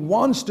though he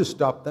wants to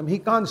stop them, he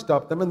can't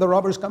stop them, and the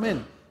robbers come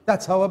in.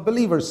 That's how a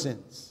believer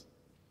sins.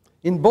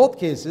 In both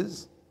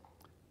cases,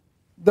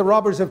 the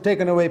robbers have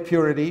taken away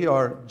purity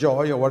or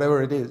joy or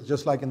whatever it is,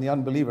 just like in the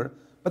unbeliever,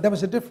 but there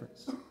was a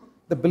difference.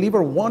 The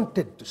believer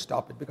wanted to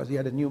stop it because he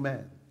had a new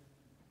man.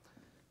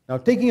 Now,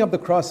 taking up the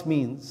cross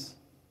means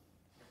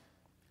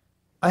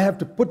I have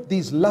to put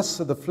these lusts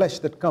of the flesh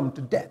that come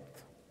to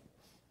death.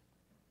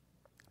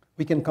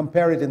 We can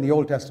compare it in the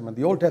Old Testament.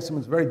 The Old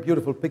Testament is a very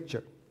beautiful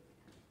picture.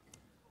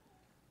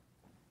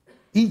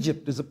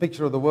 Egypt is a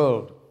picture of the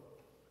world.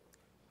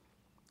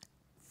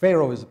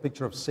 Pharaoh is a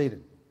picture of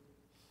Satan.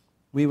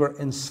 We were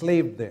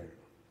enslaved there.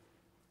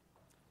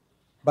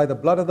 By the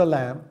blood of the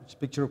Lamb, which is a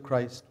picture of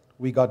Christ,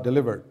 we got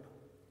delivered.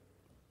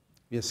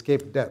 We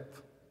escaped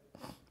death.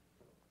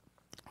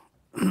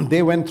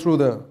 They went through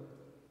the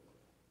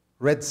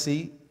Red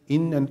Sea,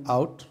 in and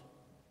out.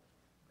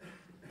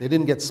 They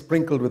didn't get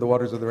sprinkled with the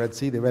waters of the Red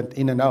Sea. They went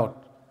in and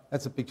out.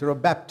 That's a picture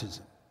of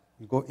baptism.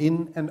 You go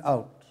in and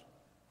out.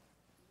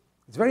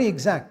 It's very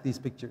exact, these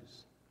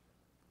pictures.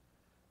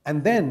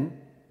 And then,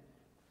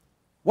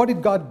 what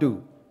did God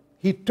do?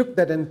 He took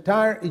that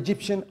entire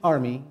Egyptian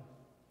army,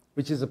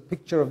 which is a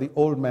picture of the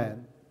old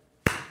man,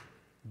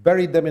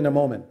 buried them in a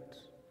moment.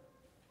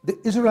 The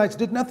Israelites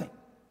did nothing.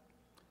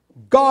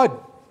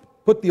 God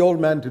put the old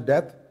man to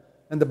death,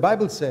 and the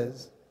Bible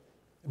says,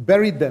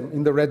 buried them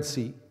in the Red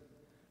Sea.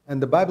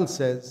 And the Bible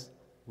says,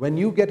 when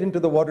you get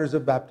into the waters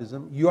of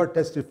baptism, you are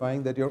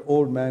testifying that your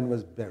old man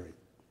was buried.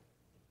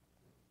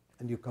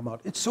 And you come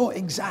out. It's so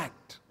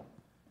exact.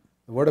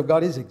 The Word of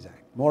God is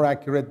exact, more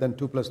accurate than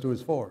 2 plus 2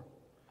 is 4.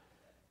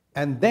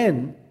 And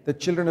then the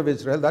children of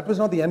Israel, that was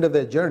not the end of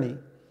their journey.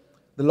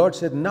 The Lord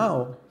said,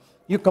 now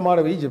you come out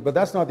of Egypt, but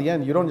that's not the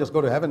end. You don't just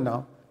go to heaven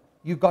now.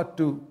 You got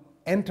to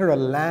enter a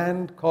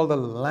land called the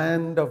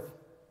land of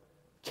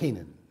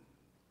Canaan,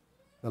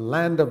 the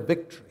land of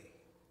victory,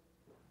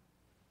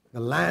 the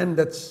land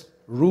that's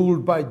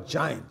ruled by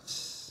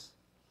giants,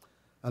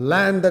 a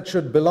land that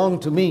should belong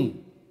to me,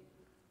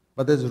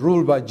 but is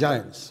ruled by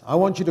giants. I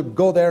want you to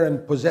go there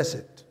and possess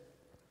it.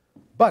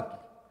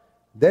 But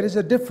there is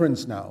a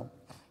difference now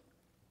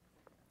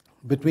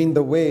between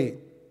the way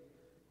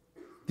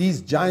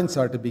these giants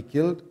are to be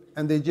killed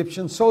and the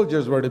Egyptian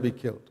soldiers were to be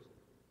killed.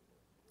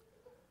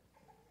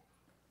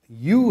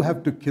 You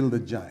have to kill the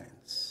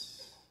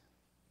giants.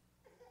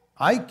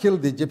 I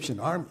killed the Egyptian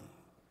army,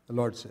 the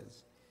Lord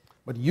says.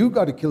 But you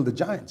got to kill the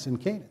giants in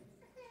Canaan.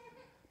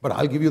 But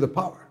I'll give you the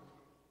power.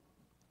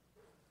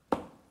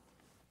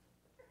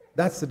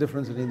 That's the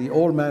difference between the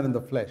old man and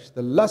the flesh.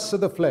 The lusts of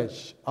the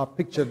flesh are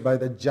pictured by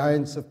the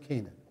giants of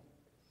Canaan.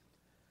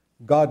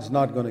 God's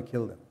not going to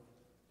kill them.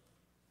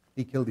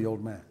 He killed the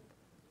old man.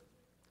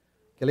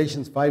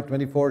 Galatians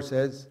 5:24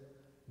 says,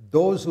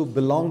 those who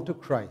belong to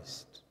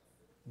Christ,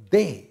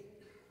 they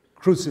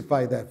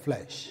crucify their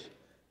flesh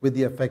with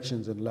the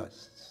affections and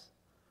lusts.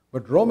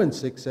 But Romans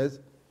 6 says,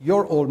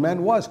 your old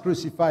man was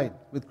crucified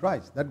with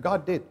Christ. That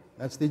God did.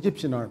 That's the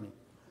Egyptian army.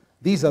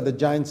 These are the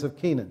giants of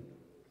Canaan.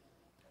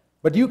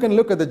 But you can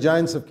look at the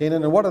giants of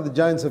Canaan, and what are the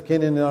giants of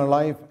Canaan in our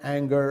life?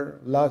 Anger,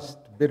 lust,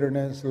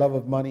 bitterness, love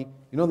of money.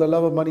 You know the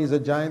love of money is a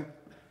giant?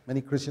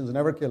 Many Christians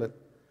never kill it.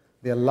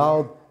 They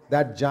allow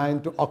that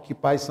giant to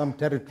occupy some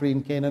territory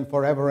in Canaan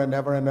forever and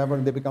ever and ever,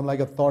 and they become like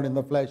a thorn in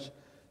the flesh,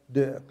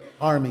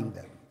 harming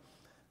them.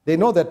 They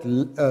know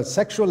that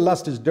sexual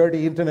lust is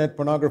dirty, internet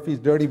pornography is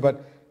dirty,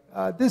 but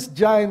this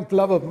giant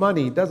love of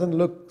money doesn't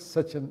look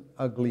such an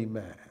ugly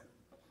man.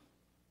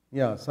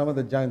 Yeah, some of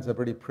the giants are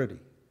pretty pretty,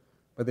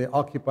 but they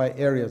occupy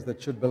areas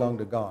that should belong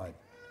to God.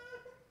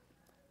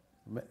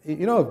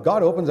 You know, if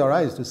God opens our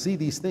eyes to see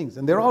these things,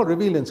 and they're all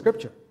revealed in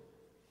Scripture.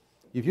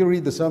 If you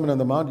read the Sermon on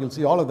the Mount, you'll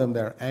see all of them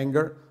there.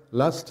 Anger,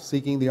 lust,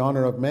 seeking the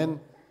honor of men,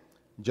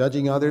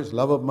 judging others,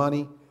 love of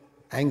money,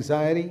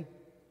 anxiety.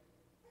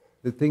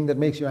 The thing that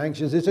makes you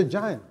anxious is a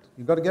giant.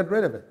 You've got to get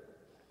rid of it.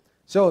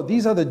 So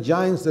these are the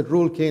giants that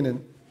rule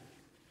Canaan.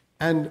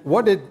 And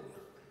what did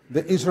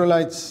the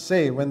Israelites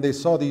say when they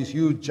saw these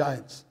huge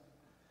giants?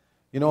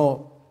 You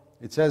know,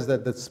 it says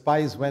that the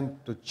spies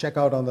went to check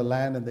out on the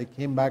land, and they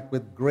came back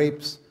with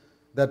grapes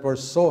that were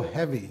so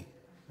heavy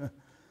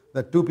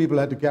that 2 people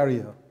had to carry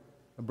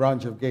a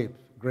branch of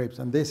grapes.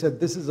 And they said,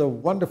 this is a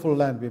wonderful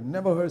land. We've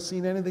never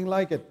seen anything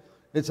like it.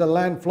 It's a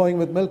land flowing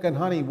with milk and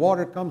honey.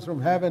 Water comes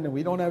from heaven, and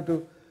we don't have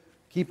to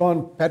keep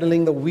on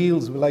pedaling the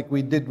wheels like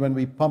we did when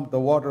we pumped the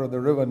water of the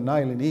river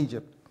Nile in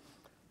Egypt.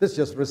 This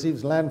just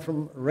receives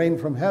rain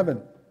from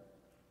heaven.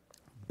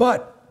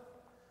 But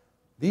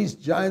these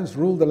giants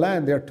rule the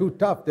land. They're too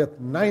tough. They're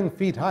 9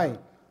 feet high.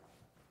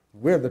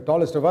 We're the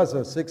tallest of us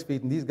are 6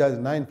 feet, and these guys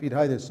are 9 feet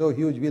high. They're so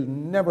huge, we'll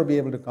never be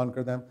able to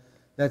conquer them.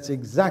 That's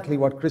exactly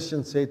what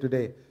Christians say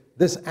today.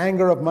 This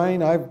anger of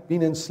mine, I've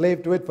been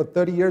enslaved to it for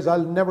 30 years.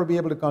 I'll never be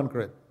able to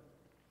conquer it.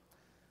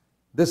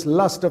 This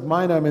lust of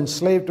mine, I'm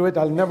enslaved to it.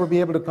 I'll never be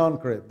able to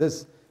conquer it.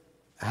 This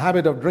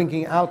habit of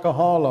drinking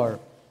alcohol or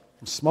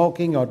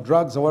smoking or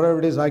drugs or whatever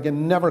it is, I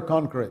can never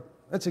conquer it.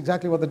 That's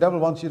exactly what the devil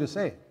wants you to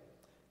say.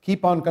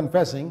 Keep on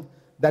confessing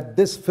that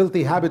this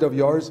filthy habit of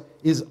yours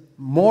is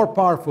more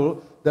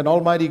powerful than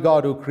Almighty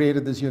God who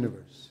created this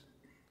universe.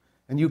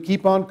 And you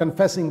keep on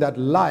confessing that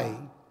lie.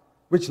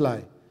 Which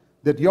lie?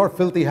 That your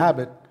filthy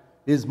habit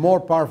is more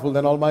powerful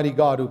than Almighty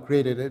God who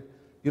created it.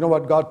 You know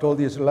what God told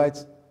the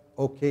Israelites?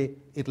 Okay,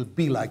 it'll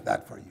be like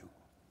that for you.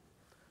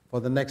 For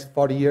the next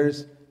 40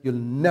 years, you'll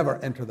never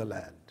enter the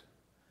land.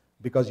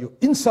 Because you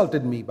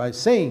insulted me by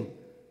saying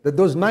that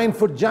those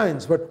 9-foot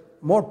giants were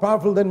more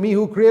powerful than me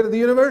who created the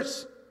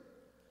universe.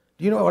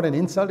 Do you know what an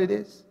insult it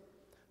is?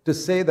 To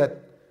say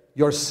that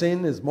your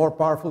sin is more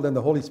powerful than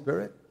the Holy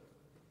Spirit.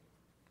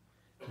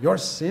 Your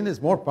sin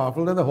is more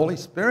powerful than the Holy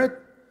Spirit.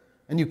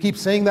 And you keep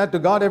saying that to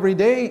God every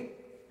day.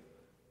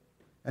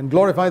 And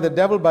glorify the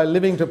devil by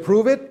living to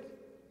prove it.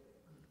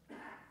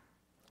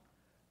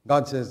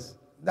 God says,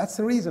 that's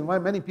the reason why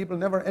many people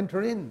never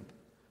enter in.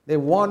 They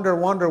wander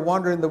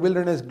in the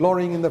wilderness,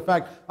 glorying in the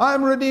fact,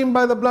 I'm redeemed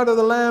by the blood of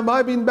the Lamb.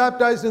 I've been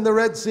baptized in the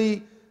Red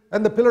Sea.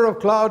 And the pillar of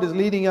cloud is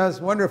leading us.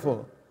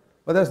 Wonderful.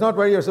 But that's not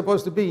where you're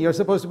supposed to be. You're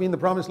supposed to be in the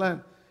promised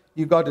land.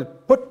 You've got to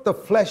put the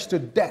flesh to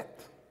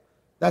death.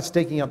 That's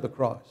taking up the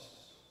cross.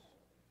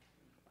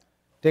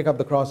 Take up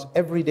the cross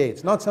every day.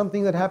 It's not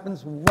something that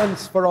happens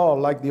once for all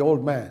like the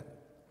old man.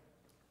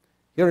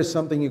 Here is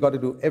something you've got to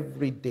do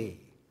every day.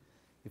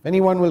 If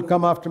anyone will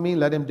come after me,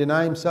 let him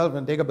deny himself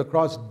and take up the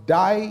cross,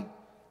 die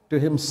to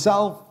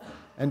himself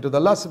and to the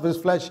lust of his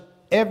flesh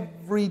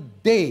every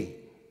day.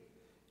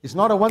 It's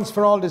not a once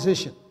for all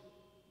decision.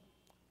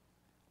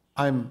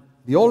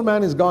 The old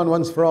man is gone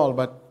once for all,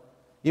 but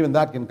even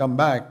that can come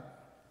back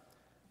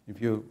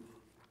if you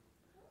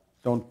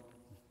don't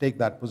take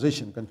that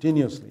position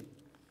continuously.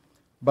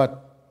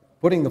 But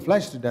putting the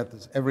flesh to death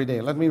is every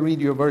day. Let me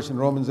read you a verse in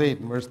Romans 8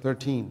 and verse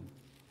 13.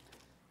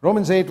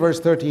 Romans 8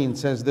 verse 13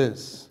 says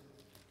this.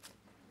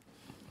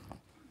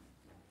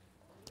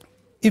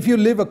 If you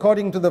live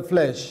according to the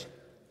flesh,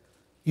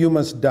 you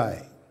must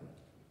die.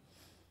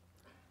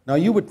 Now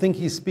you would think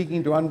he's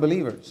speaking to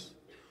unbelievers.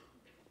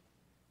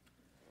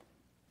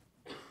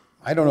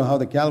 I don't know how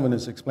the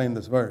Calvinists explain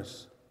this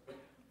verse.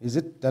 Is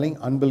it telling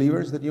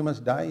unbelievers that you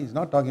must die? He's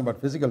not talking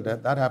about physical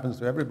death. That happens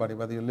to everybody,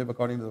 whether you live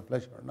according to the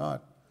flesh or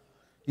not.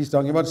 He's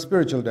talking about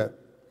spiritual death.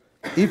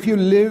 If you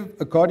live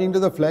according to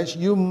the flesh,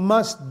 you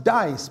must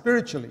die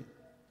spiritually.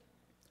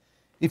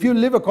 If you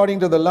live according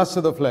to the lust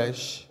of the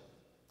flesh,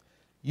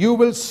 you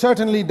will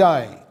certainly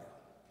die.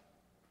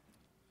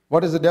 What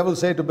does the devil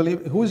say to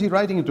believe? Who is he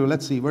writing it to?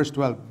 Let's see, verse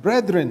 12.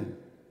 Brethren,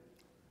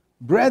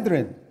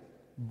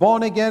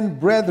 born again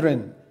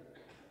brethren.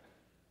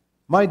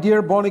 My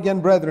dear born again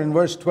brethren,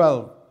 verse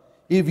 12.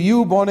 If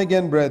you born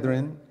again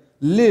brethren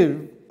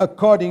live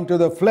according to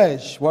the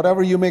flesh,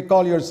 whatever you may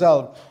call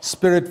yourself,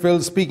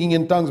 spirit-filled, speaking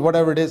in tongues,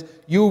 whatever it is,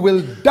 you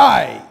will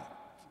die.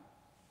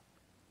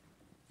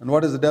 And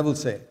what does the devil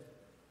say?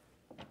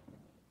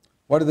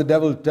 What did the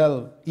devil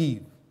tell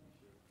Eve?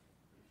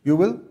 You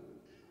will?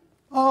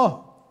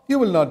 Oh, you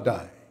will not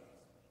die.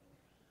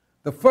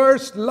 The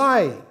first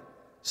lie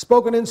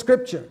spoken in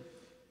Scripture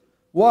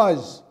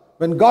was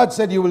when God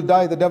said you will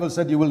die, the devil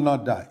said you will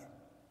not die.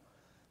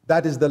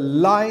 That is the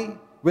lie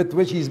with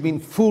which he's been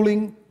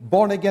fooling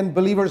born-again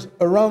believers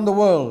around the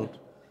world.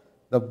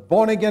 The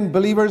born-again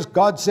believers,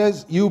 God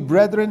says, you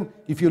brethren,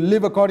 if you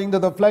live according to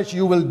the flesh,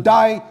 you will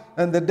die.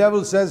 And the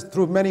devil says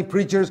through many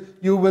preachers,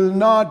 you will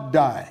not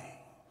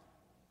die.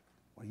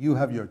 Well, you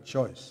have your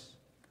choice.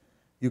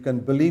 You can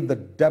believe the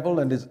devil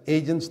and his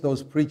agents,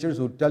 those preachers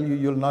who tell you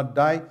you'll not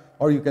die,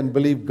 or you can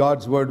believe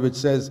God's word which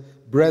says,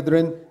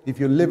 brethren, if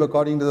you live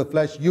according to the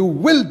flesh, you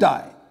will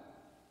die.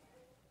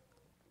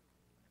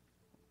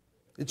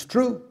 It's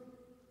true.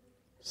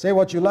 Say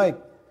what you like.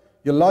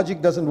 Your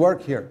logic doesn't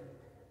work here.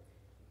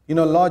 You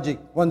know, logic,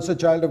 once a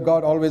child of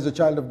God, always a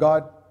child of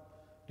God.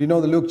 Do you know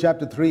the Luke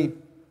chapter 3,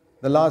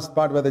 the last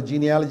part where the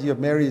genealogy of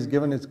Mary is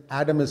given, is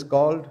Adam is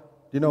called? Do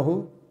you know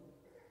who?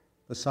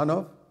 The son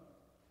of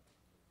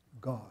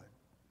God.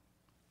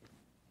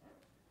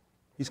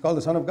 He's called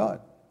the Son of God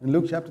in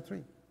Luke chapter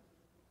 3.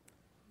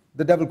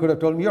 The devil could have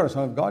told him, you're a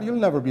son of God, you'll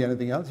never be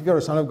anything else. If you're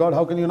a son of God,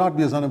 how can you not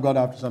be a son of God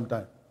after some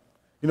time?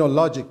 You know,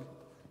 logic.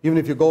 Even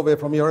if you go away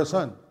from, you're a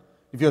son.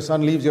 If your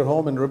son leaves your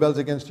home and rebels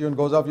against you and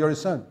goes off, you're his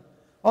son.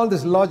 All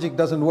this logic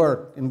doesn't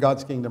work in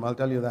God's kingdom, I'll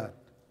tell you that.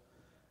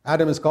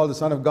 Adam is called the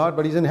Son of God,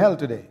 but he's in hell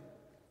today.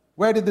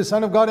 Where did the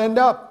Son of God end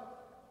up?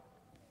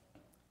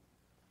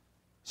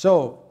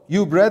 So,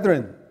 you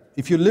brethren,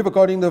 if you live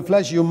according to the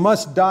flesh, you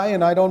must die,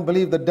 and I don't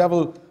believe the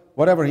devil,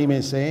 whatever he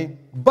may say.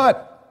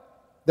 But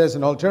there's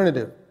an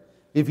alternative.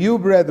 If you,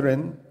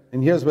 brethren,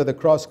 and here's where the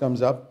cross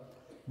comes up,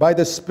 by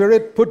the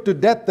Spirit put to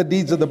death the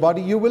deeds of the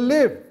body, you will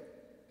live.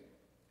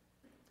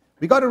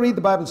 We got to read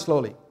the Bible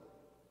slowly.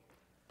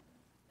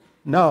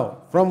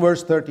 Now, from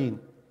verse 13,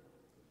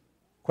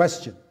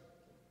 question,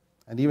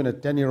 and even a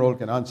 10-year-old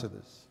can answer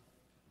this.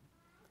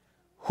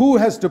 Who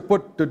has to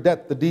put to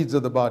death the deeds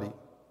of the body?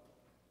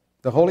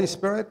 The Holy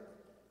Spirit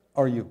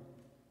or you?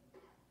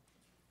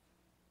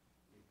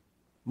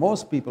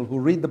 Most people who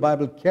read the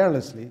Bible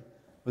carelessly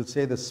will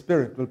say the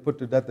Spirit will put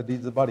to death the deeds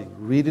of the body.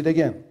 Read it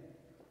again.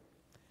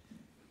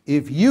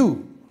 If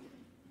you,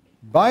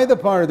 by the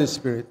power of the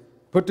Spirit,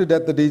 put to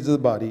death the deeds of the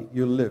body,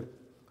 you'll live.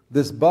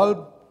 This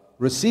bulb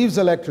receives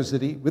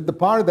electricity. With the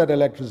power of that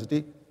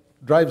electricity,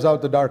 drives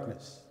out the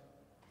darkness.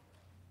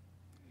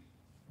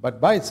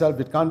 But by itself,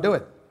 it can't do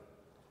it.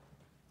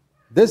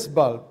 This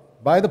bulb,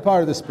 by the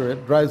power of the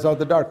Spirit, drives out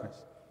the darkness.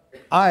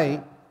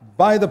 I,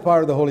 by the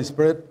power of the Holy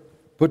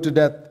Spirit, put to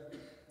death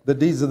the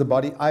deeds of the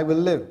body, I will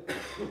live.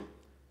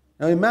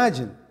 Now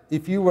imagine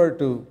if you were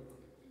to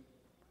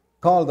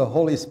call the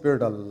Holy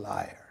Spirit a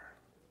liar.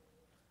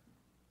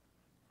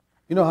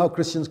 You know how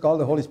Christians call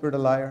the Holy Spirit a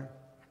liar?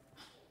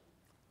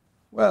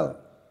 Well,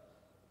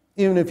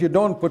 even if you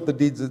don't put the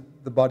deeds of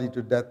the body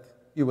to death,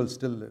 you will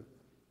still live.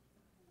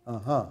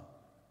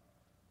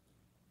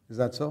 Is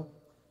that so?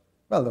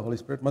 Well, the Holy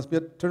Spirit must be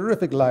a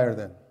terrific liar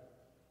then.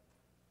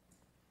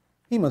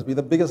 He must be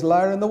the biggest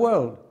liar in the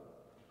world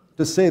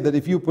to say that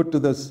if you put to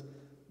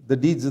the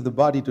deeds of the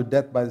body to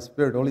death by the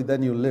Spirit, only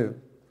then you live.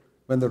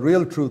 When the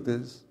real truth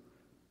is,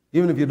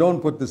 even if you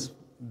don't put the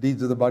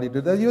deeds of the body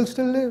to death, you'll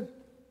still live.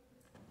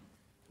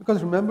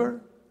 Because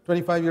remember,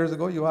 25 years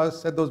ago, you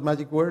said those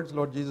magic words,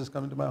 Lord Jesus,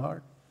 come into my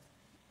heart.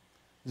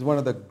 It's one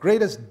of the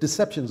greatest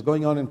deceptions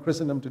going on in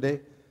Christendom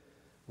today,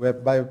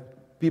 whereby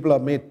people are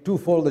made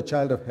twofold the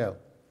child of hell.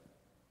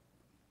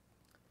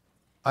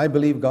 I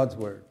believe God's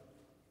word.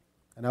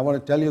 And I want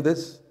to tell you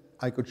this,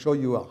 I could show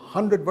you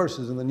 100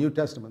 verses in the New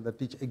Testament that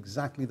teach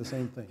exactly the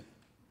same thing.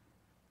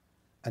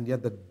 And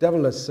yet the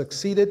devil has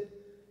succeeded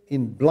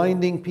in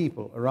blinding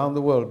people around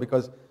the world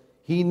because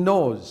he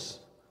knows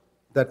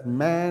that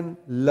man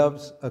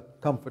loves a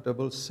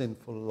comfortable,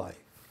 sinful life.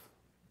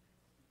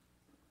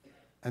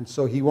 And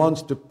so he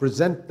wants to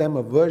present them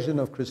a version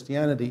of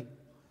Christianity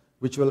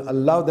which will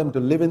allow them to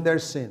live in their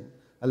sin,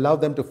 allow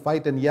them to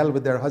fight and yell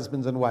with their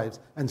husbands and wives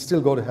and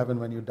still go to heaven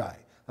when you die.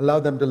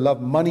 Allow them to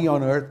love money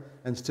on earth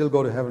and still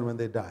go to heaven when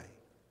they die.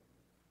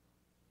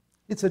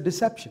 It's a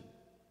deception.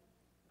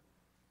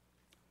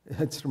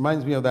 It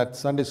reminds me of that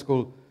Sunday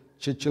school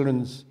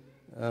children's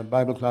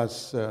Bible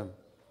class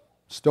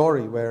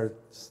story where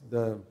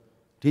the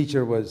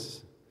teacher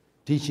was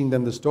teaching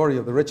them the story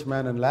of the rich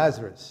man and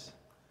Lazarus.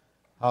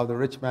 How the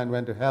rich man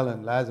went to hell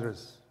and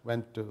Lazarus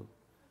went to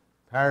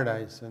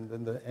paradise. And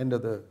then the end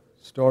of the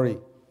story,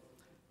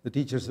 the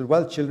teacher said,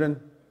 well,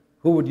 children,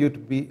 who would you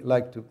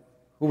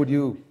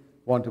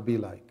want to be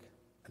like?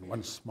 And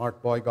one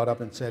smart boy got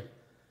up and said,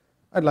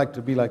 I'd like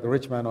to be like the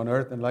rich man on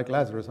earth and like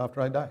Lazarus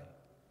after I die.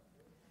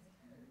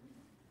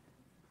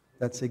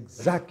 That's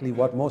exactly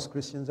what most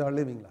Christians are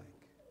living like.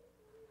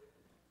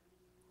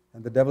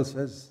 And the devil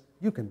says,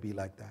 you can be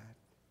like that.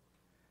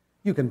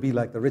 You can be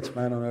like the rich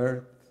man on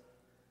earth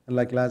and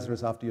like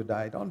Lazarus after you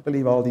die. Don't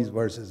believe all these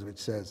verses which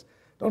says,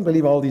 don't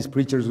believe all these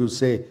preachers who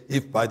say,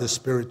 if by the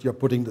Spirit you're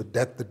putting to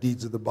death the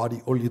deeds of the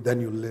body, only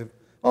then you live.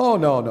 Oh,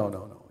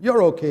 no.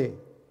 You're okay.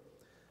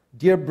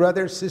 Dear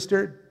brother,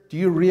 sister, do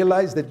you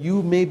realize that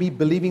you may be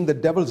believing the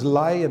devil's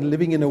lie and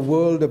living in a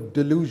world of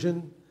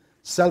delusion,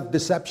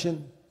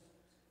 self-deception?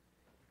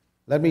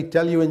 Let me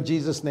tell you in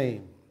Jesus'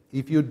 name,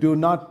 if you do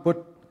not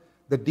put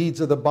the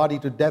deeds of the body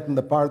to death in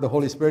the power of the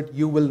Holy Spirit,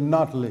 you will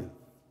not live.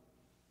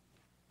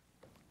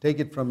 Take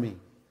it from me.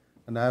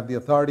 And I have the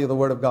authority of the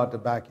Word of God to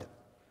back it.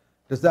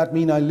 Does that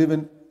mean I live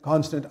in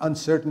constant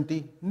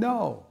uncertainty?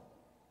 No.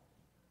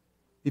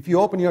 If you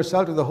open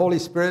yourself to the Holy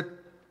Spirit,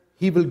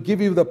 He will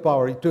give you the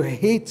power to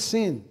hate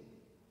sin.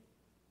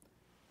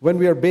 When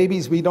we are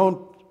babies, we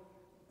don't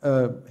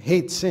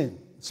hate sin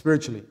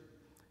spiritually.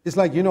 It's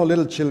like,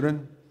 little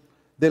children.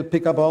 They'll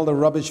pick up all the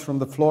rubbish from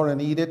the floor and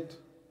eat it.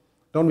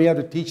 Don't we have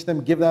to teach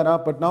them, give that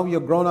up? But now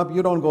you're grown up,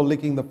 you don't go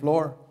licking the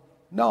floor.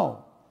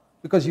 No,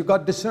 because you've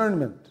got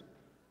discernment.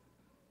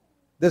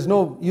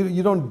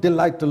 You don't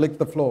delight to lick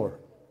the floor.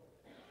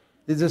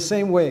 It's the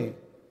same way.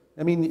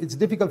 I mean, it's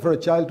difficult for a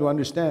child to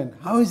understand.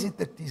 How is it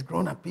that these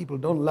grown-up people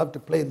don't love to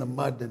play in the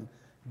mud and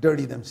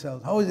dirty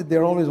themselves? How is it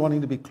they're always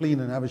wanting to be clean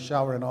and have a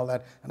shower and all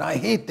that? And I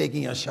hate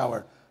taking a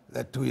shower,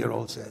 that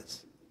 2-year-old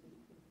says.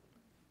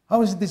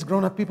 How is it these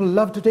grown-up people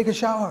love to take a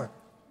shower?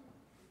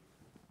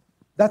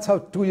 That's how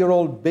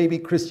 2-year-old baby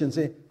Christians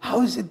say,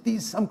 how is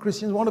it some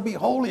Christians want to be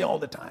holy all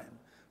the time?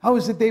 How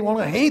is it they want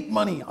to hate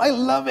money? I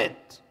love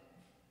it.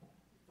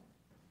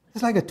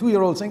 It's like a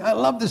 2-year-old saying, I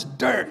love this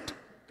dirt.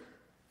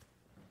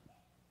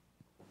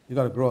 You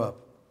got to grow up.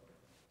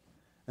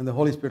 And the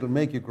Holy Spirit will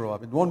make you grow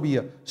up. It won't be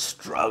a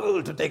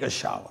struggle to take a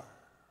shower.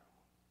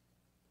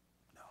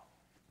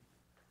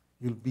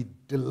 You'll be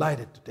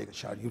delighted to take a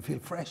shower. You'll feel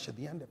fresh at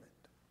the end of it.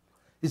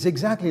 It's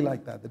exactly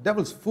like that. The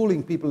devil's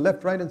fooling people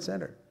left, right, and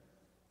center.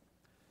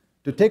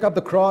 To take up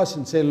the cross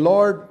and say,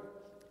 Lord,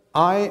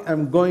 I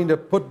am going to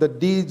put the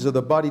deeds of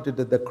the body to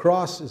death. The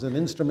cross is an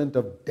instrument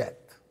of death.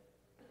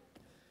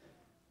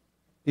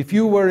 If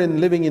you were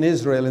living in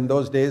Israel in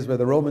those days where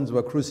the Romans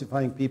were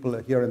crucifying people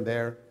here and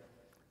there,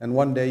 and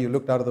one day you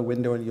looked out of the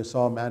window and you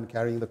saw a man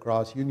carrying the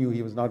cross, you knew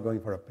he was not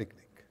going for a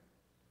picnic.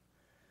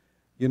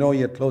 You know, he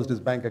had closed his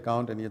bank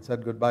account and he had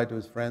said goodbye to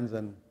his friends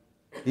and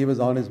he was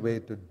on his way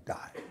to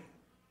die.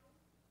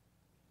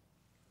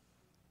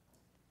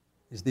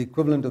 It's the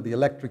equivalent of the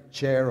electric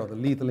chair or the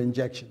lethal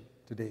injection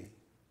today.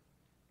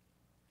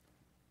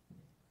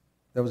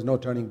 There was no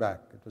turning back.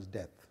 It was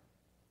death.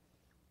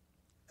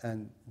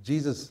 And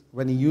Jesus,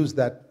 when he used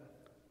that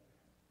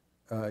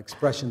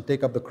expression,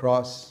 take up the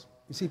cross,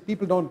 you see,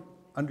 people don't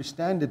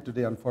understand it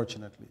today,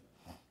 unfortunately.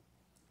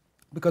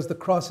 Because the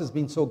cross has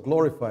been so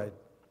glorified.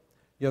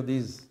 You have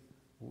these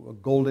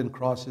golden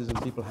crosses and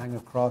people hang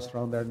a cross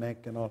around their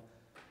neck and all.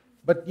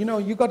 But you know,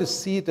 you got to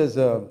see it as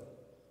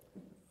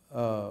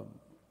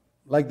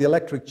like the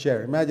electric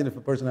chair. Imagine if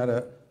a person had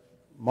a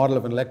model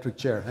of an electric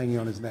chair hanging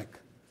on his neck,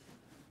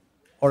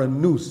 or a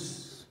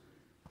noose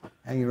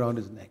hanging around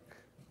his neck.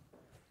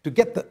 To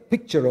get the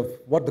picture of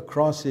what the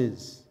cross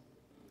is,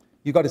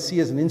 you got to see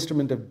it as an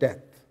instrument of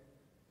death.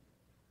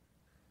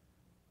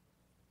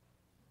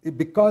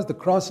 Because the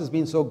cross has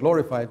been so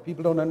glorified,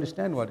 people don't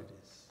understand what it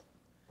is.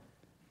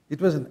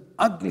 It was an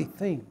ugly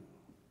thing.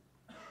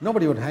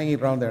 Nobody would hang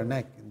it around their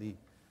neck in the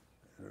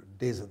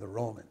days of the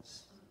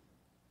Romans.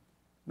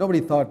 Nobody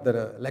thought that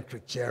an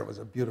electric chair was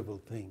a beautiful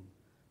thing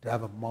to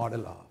have a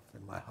model of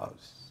in my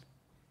house.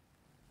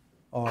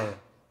 Or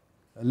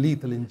a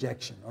lethal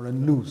injection, or a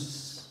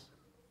noose.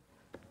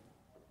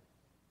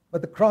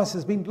 But the cross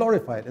has been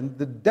glorified, and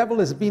the devil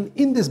has been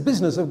in this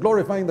business of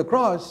glorifying the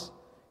cross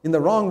in the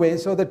wrong way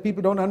so that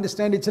people don't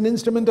understand it's an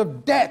instrument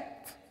of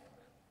death.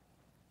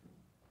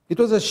 It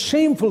was a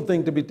shameful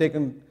thing to be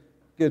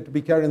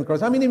carrying the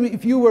cross. I mean,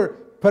 if you were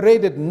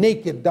paraded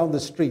naked down the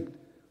street,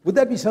 would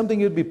that be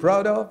something you'd be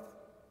proud of?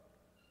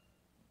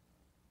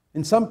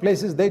 In some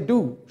places they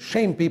do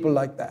shame people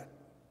like that.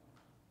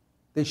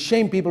 They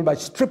shame people by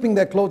stripping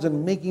their clothes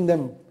and making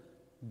them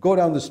go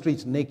down the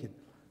streets naked.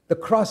 The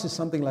cross is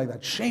something like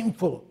that,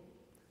 shameful.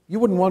 You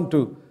wouldn't want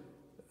to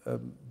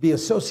be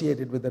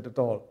associated with it at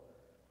all.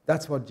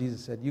 That's what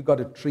Jesus said. You got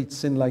to treat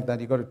sin like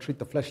that. You got to treat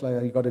the flesh like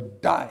that. You got to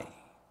die.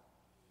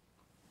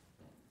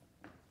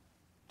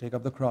 Take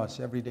up the cross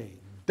every day.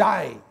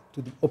 Die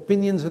to the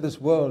opinions of this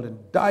world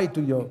and die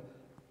to your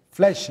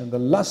flesh and the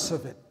lusts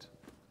of it.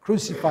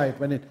 Crucify it.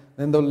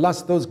 When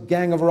those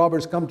gang of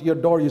robbers come to your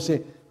door, you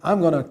say, I'm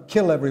going to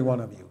kill every one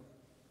of you.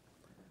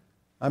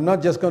 I'm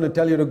not just going to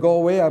tell you to go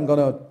away. I'm going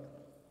to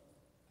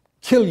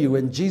kill you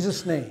in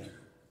Jesus' name.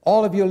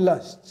 All of your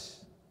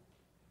lusts.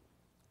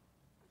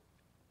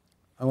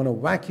 I'm going to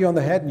whack you on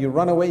the head and you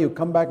run away. You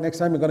come back next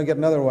time, you're going to get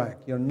another whack.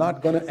 You're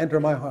not going to enter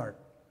my heart.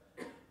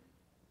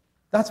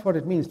 That's what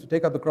it means to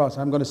take up the cross.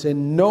 I'm going to say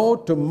no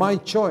to my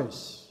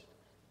choice.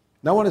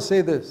 Now I want to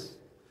say this.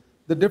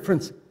 The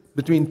difference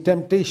between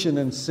temptation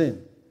and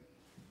sin.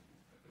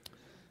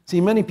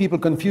 See, many people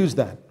confuse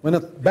that. When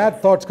a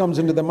bad thought comes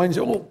into their mind,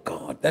 you say, oh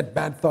God, that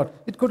bad thought.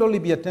 It could only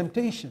be a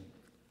temptation.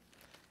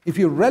 If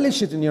you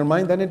relish it in your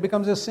mind, then it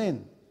becomes a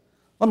sin.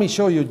 Let me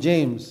show you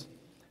James.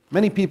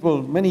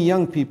 Many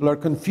young people are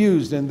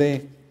confused and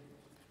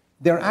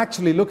they're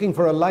actually looking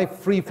for a life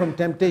free from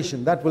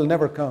temptation. That will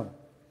never come.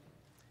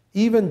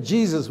 Even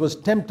Jesus was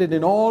tempted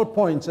in all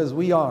points as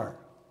we are.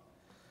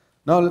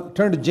 Now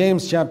turn to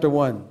James chapter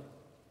 1.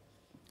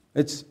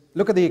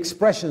 Look at the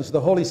expressions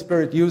the Holy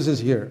Spirit uses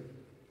here.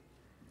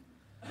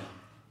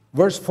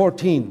 Verse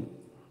 14.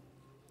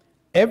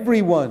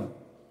 Everyone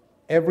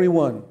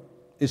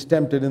is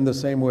tempted in the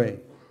same way.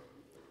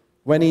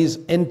 When he's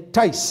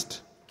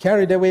enticed,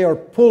 carried away or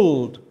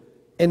pulled,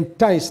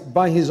 enticed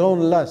by his own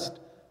lust.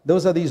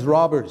 Those are these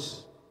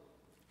robbers.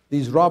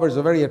 These robbers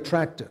are very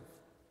attractive.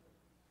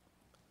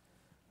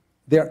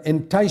 They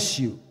entice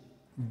you.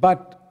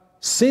 But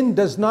sin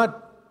is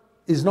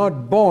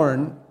not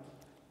born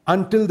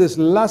until this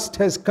lust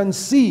has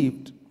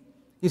conceived.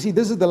 You see,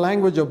 this is the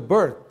language of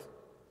birth.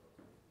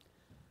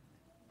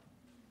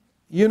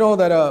 You know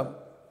that a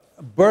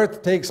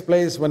birth takes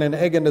place when an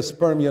egg and a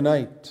sperm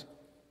unite.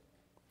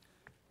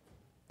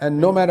 And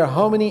no matter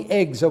how many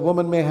eggs a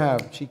woman may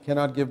have, she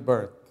cannot give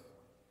birth.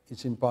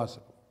 It's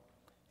impossible.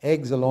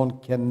 Eggs alone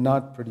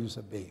cannot produce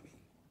a baby.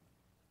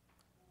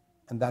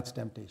 And that's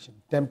temptation.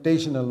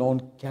 Temptation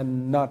alone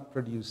cannot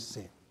produce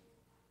sin.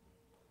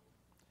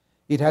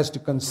 It has to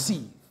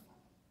conceive.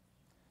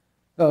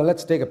 Now,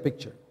 let's take a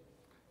picture.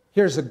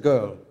 Here's a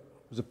girl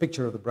who's a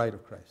picture of the bride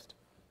of Christ.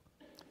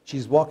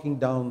 She's walking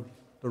down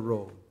the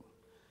road.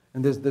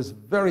 And there's this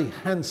very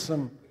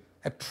handsome,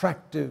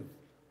 attractive,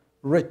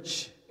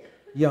 rich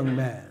young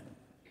man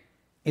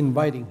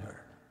inviting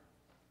her.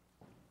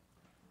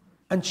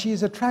 And she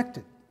is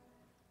attracted.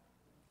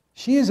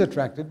 She is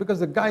attracted because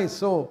the guy is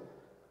so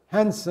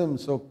handsome,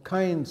 so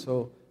kind,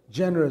 so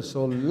generous,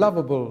 so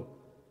lovable,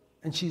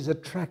 and she's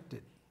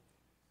attracted.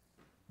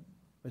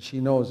 But she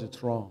knows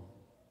it's wrong.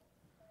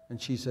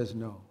 And she says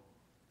no.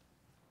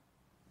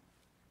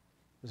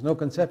 There's no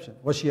conception.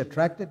 Was she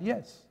attracted?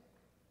 Yes.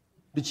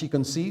 Did she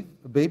conceive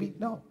a baby?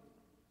 No.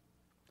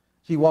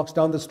 She walks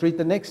down the street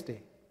the next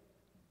day.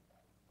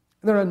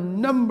 There are a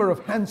number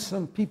of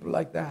handsome people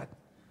like that.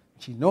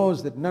 She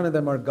knows that none of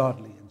them are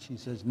godly, and she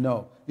says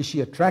no. Is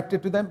she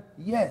attracted to them?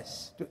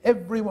 Yes, to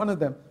every one of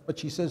them. But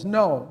she says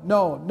no,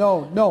 no,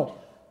 no, no.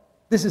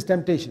 This is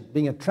temptation.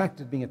 Being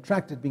attracted, being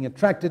attracted, being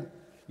attracted.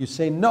 You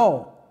say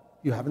no,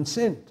 you haven't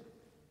sinned.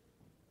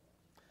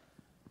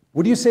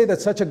 Would you say that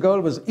such a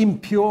girl was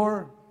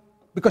impure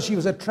because she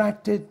was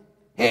attracted?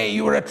 Hey,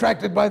 you were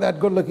attracted by that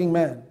good-looking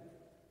man.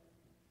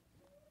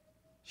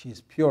 She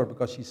is pure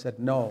because she said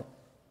no.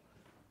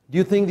 Do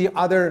you think the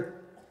other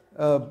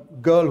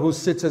girl who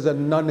sits as a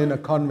nun in a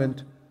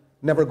convent,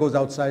 never goes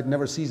outside,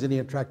 never sees any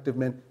attractive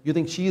men, you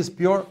think she is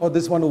pure? Or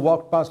this one who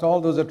walked past all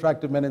those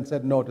attractive men and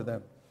said no to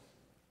them?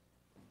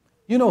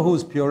 You know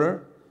who's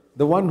purer?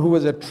 The one who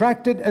was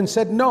attracted and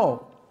said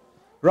no,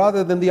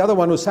 rather than the other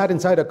one who sat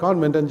inside a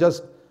convent and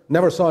just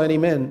never saw any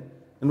men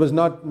and was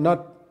not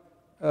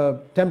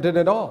tempted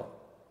at all.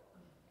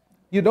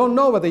 You don't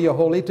know whether you're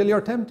holy till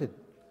you're tempted.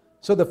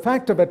 So the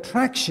fact of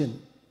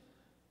attraction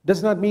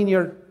does not mean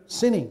you're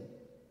sinning.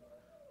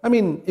 I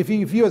mean, if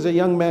you as a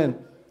young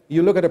man,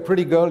 you look at a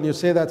pretty girl and you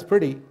say that's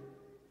pretty,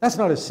 that's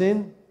not a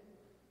sin.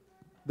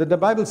 The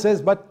Bible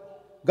says,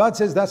 but God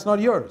says that's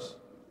not yours.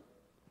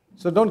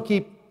 So don't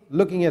keep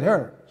looking at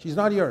her. She's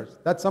not yours.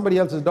 That's somebody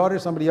else's daughter,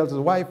 somebody else's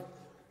wife.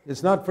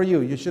 It's not for you.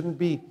 You shouldn't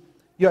be.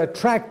 You're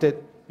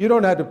attracted. You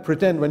don't have to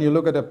pretend when you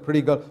look at a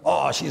pretty girl,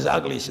 oh, she's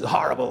ugly, she's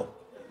horrible.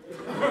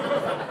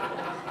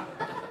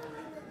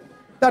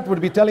 That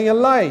would be telling a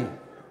lie.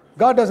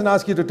 God doesn't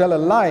ask you to tell a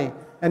lie.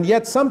 And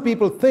yet some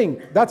people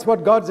think that's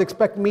what God's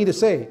expecting me to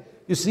say.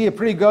 You see a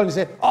pretty girl and you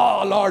say,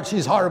 oh, Lord,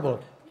 she's horrible.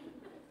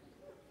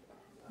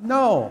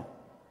 No.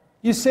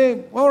 You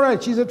say, all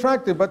right, she's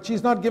attractive, but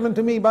she's not given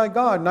to me by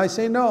God. And I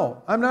say,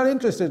 no, I'm not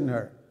interested in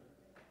her.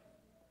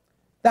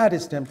 That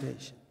is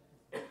temptation.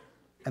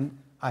 And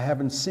I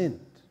haven't sinned.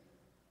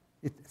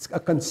 It's a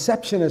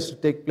conception has to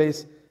take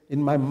place.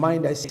 In my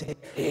mind, I say,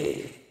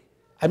 hey.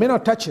 I may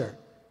not touch her,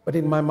 but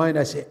in my mind,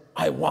 I say,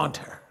 I want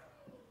her.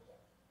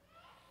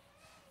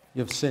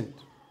 You've sinned.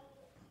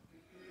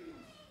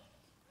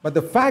 But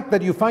the fact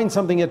that you find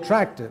something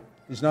attractive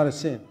is not a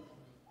sin.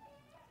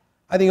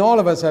 I think all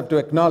of us have to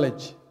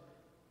acknowledge,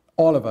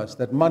 all of us,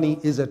 that money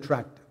is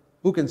attractive.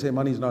 Who can say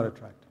money is not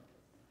attractive?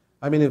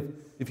 I mean,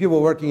 if you were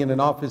working in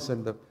an office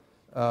and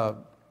the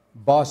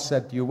boss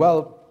said to you,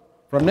 well,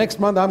 from next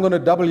month I'm going to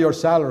double your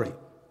salary.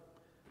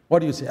 What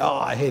do you say? Oh,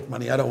 I hate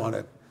money. I don't want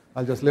it.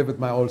 I'll just live with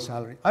my old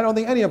salary. I don't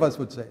think any of us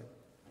would say it.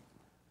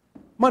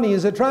 Money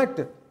is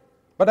attractive,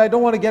 but I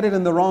don't want to get it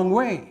in the wrong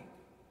way.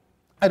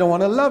 I don't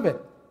want to love it.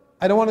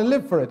 I don't want to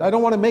live for it. I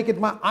don't want to make it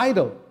my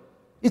idol.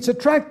 It's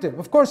attractive.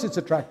 Of course it's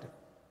attractive.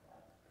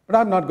 But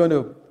I'm not going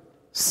to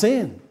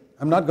sin.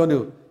 I'm not going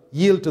to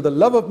yield to the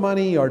love of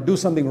money or do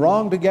something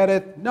wrong to get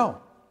it. No.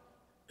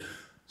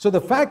 So the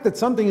fact that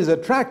something is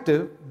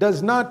attractive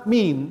does not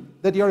mean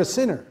that you're a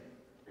sinner.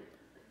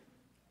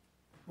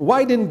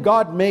 Why didn't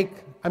God make,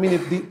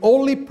 if the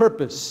only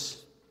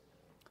purpose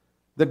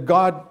that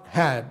God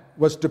had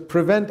was to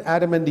prevent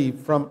Adam and Eve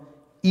from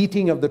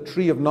eating of the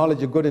tree of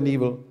knowledge of good and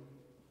evil,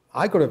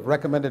 I could have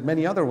recommended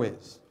many other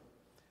ways.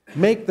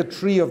 Make the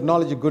tree of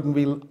knowledge of good and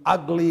evil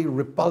ugly,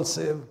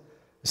 repulsive,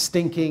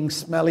 stinking,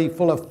 smelly,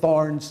 full of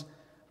thorns,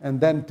 and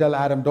then tell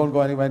Adam, don't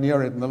go anywhere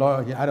near it. And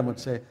Adam would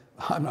say,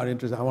 I'm not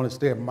interested. I want to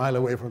stay a mile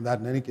away from that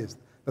in any case.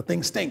 The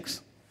thing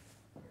stinks.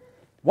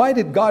 Why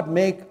did God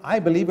make, I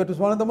believe it was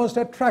one of the most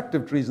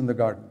attractive trees in the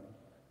garden.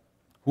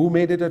 Who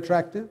made it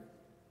attractive?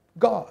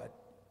 God.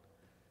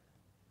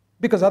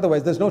 Because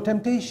otherwise there's no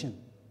temptation.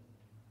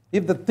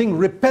 If the thing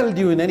repelled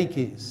you in any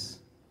case,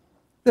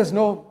 there's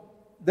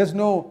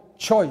no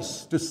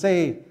choice to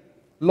say,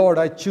 Lord,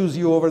 I choose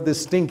you over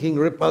this stinking,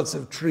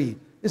 repulsive tree.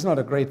 It's not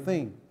a great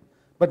thing.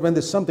 But when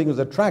there's something that's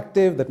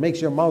attractive, that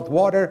makes your mouth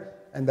water,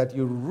 and that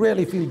you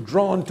really feel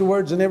drawn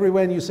towards in every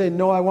way, and you say,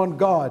 no, I want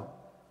God,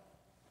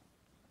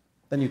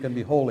 then you can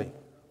be holy.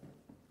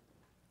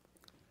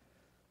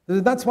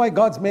 That's why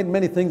God's made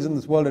many things in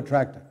this world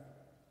attractive.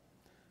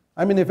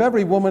 If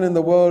every woman in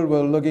the world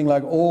were looking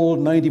like old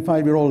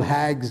 95-year-old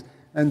hags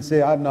and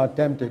say, I'm not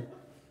tempted,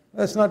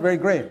 that's not very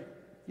great.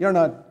 You're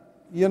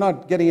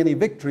not getting any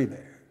victory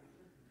there.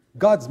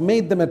 God's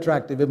made them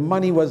attractive. If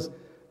money was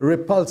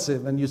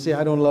repulsive and you say,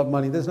 I don't love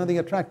money, there's nothing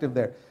attractive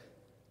there.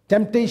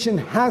 Temptation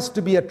has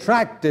to be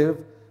attractive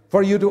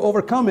for you to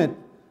overcome it,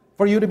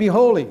 for you to be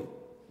holy.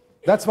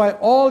 That's why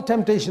all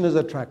temptation is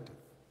attractive.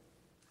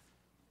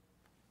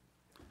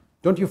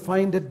 Don't you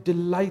find a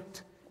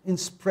delight in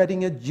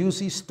spreading a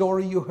juicy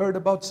story you heard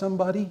about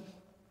somebody?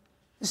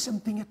 There's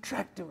something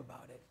attractive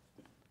about it.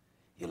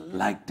 You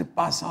like to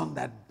pass on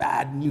that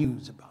bad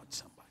news about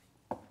somebody.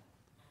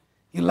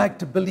 You like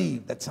to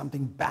believe that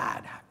something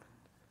bad happened.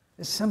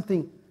 There's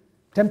something,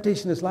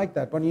 temptation is like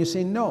that when you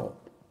say no.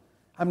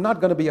 I'm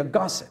not going to be a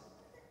gossip.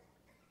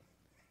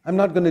 I'm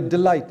not going to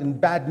delight in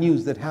bad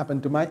news that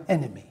happened to my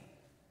enemy.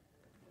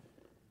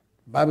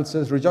 The Bible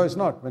says, rejoice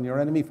not when your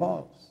enemy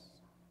falls,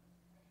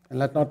 and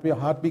let not your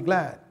heart be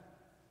glad.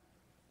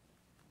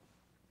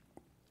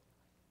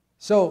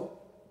 So,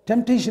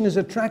 temptation is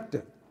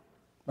attractive,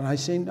 but I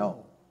say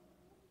no.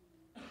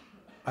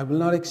 I will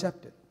not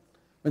accept it.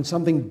 When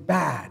something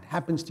bad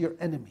happens to your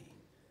enemy,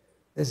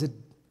 there's a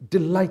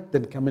delight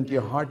that comes into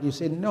your heart, and you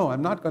say, no,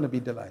 I'm not going to be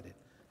delighted.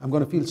 I'm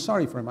going to feel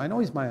sorry for him. I know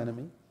he's my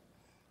enemy,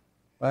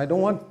 but I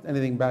don't want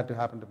anything bad to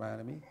happen to my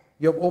enemy.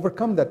 You have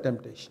overcome that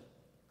temptation.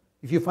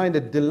 If you find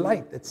a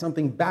delight that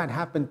something bad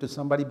happened to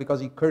somebody because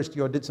he cursed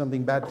you or did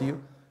something bad to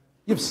you,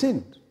 you've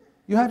sinned.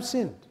 You have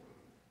sinned.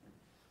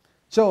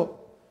 So,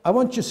 I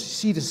want you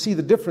to see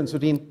the difference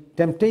between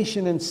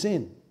temptation and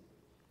sin.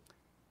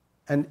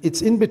 And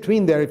it's in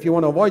between there. If you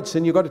want to avoid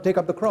sin, you've got to take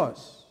up the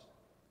cross.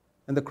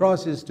 And the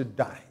cross is to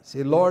die.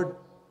 Say, Lord,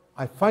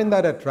 I find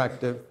that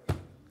attractive,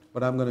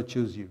 but I'm going to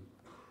choose you.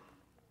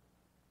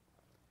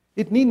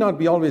 It need not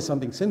be always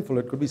something sinful.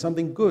 It could be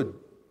something good.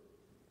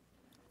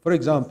 For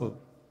example,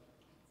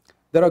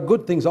 there are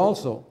good things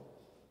also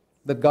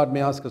that God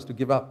may ask us to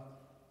give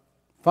up.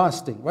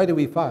 Fasting. Why do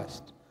we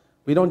fast?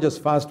 We don't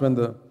just fast when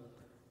the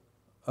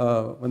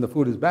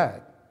food is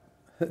bad.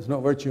 There's no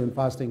virtue in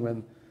fasting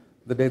when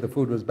the day the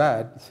food was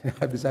bad.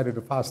 I've decided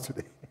to fast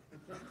today.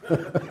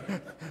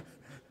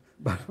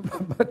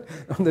 but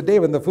on the day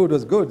when the food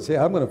was good, say,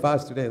 I'm going to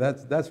fast today.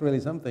 That's really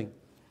something.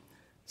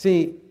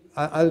 See,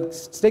 I'll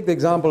take the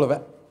example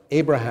of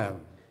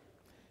Abraham.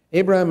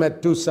 Abraham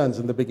had two sons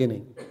in the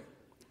beginning,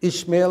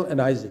 Ishmael and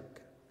Isaac.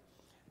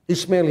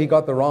 Ishmael, he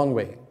got the wrong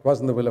way. It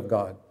wasn't the will of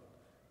God.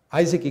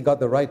 Isaac, he got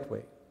the right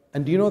way.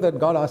 And do you know that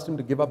God asked him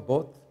to give up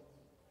both?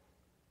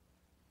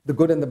 The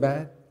good and the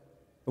bad?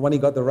 The one he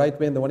got the right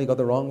way and the one he got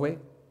the wrong way?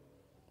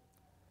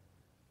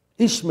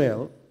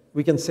 Ishmael,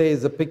 we can say,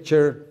 is a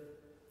picture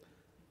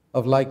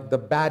of like the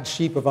bad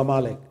sheep of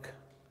Amalek,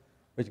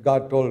 which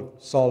God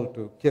told Saul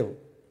to kill.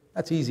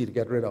 That's easy to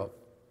get rid of.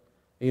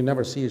 You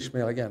never see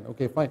Ishmael again.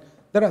 Okay, fine.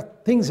 There are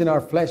things in our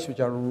flesh which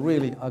are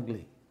really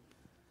ugly.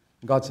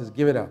 God says,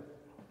 give it up.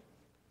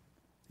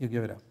 You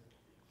give it up.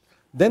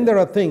 Then there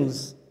are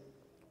things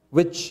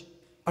which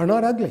are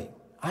not ugly.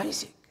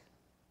 Isaac.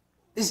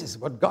 This is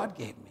what God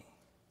gave me.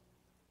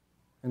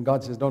 And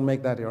God says, don't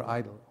make that your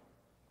idol.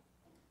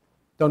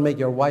 Don't make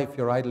your wife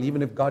your idol,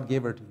 even if God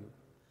gave her to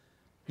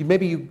you.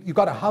 Maybe you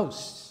got a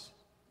house,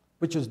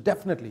 which was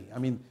definitely,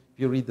 if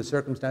you read the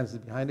circumstances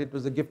behind it, it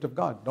was a gift of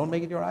God. Don't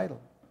make it your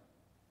idol.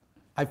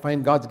 I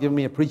find God's given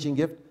me a preaching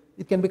gift.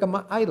 It can become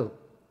my idol.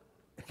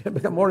 It can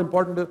become more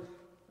important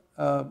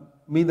to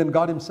me than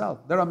God himself.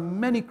 There are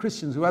many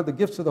Christians who have the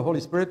gifts of the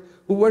Holy Spirit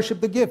who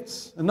worship the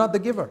gifts and not the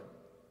giver.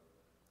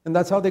 And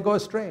that's how they go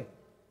astray.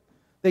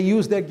 They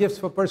use their gifts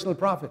for personal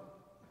profit.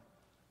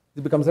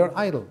 It becomes their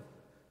idol.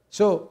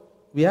 So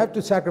we have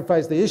to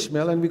sacrifice the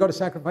Ishmael and we got to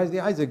sacrifice the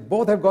Isaac.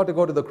 Both have got to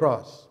go to the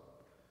cross.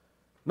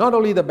 Not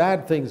only the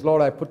bad things,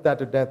 Lord, I put that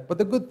to death, but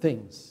the good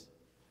things.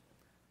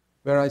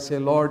 Where I say,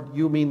 Lord,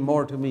 you mean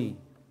more to me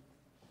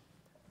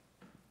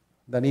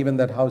than even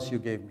that house you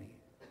gave me.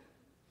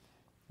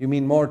 You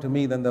mean more to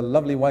me than the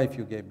lovely wife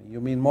you gave me. You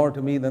mean more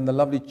to me than the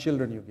lovely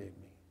children you gave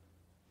me.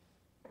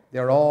 They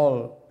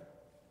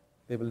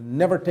will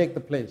never take the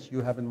place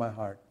you have in my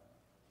heart.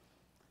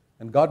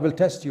 And God will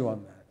test you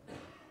on that.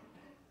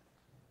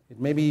 It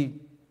may be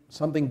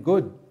something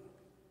good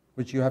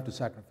which you have to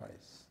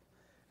sacrifice.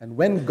 And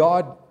when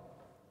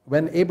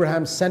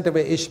Abraham sent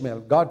away Ishmael,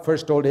 God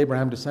first told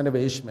Abraham to send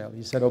away Ishmael.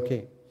 He said,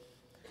 okay.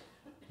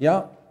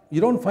 Yeah, you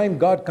don't find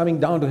God coming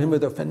down to him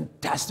with a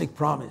fantastic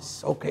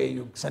promise. Okay,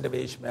 you send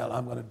away Ishmael,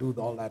 I'm going to do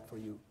all that for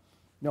you.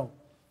 No.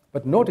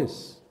 But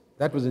notice,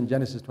 that was in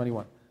Genesis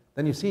 21.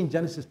 Then you see in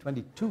Genesis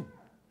 22,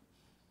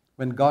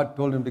 when God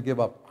told him to give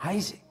up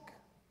Isaac.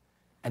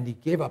 And he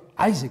gave up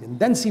Isaac. And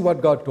then see what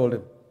God told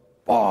him.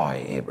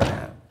 Boy,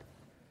 Abraham,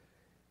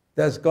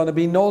 there's going to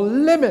be no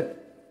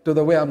limit to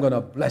the way I'm going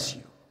to bless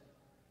you.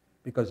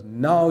 Because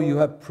now you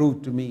have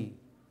proved to me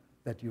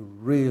that you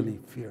really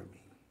fear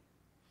me.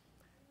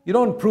 You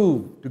don't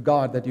prove to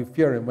God that you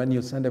fear him when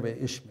you send away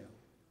Ishmael.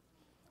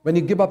 When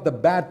you give up the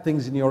bad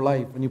things in your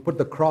life, when you put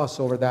the cross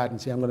over that and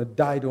say, I'm going to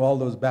die to all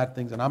those bad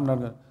things and I'm not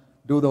going to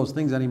do those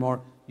things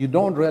anymore, you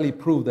don't really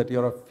prove that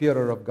you're a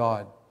fearer of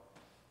God.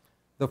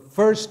 The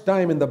first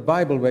time in the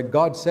Bible where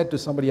God said to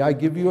somebody, I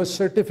give you a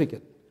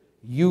certificate,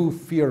 you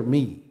fear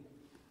me,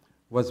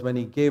 was when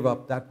he gave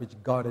up that which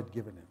God had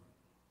given him.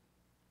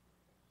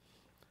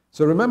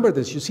 So remember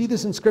this, you see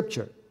this in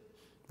Scripture,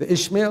 the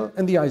Ishmael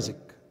and the Isaac,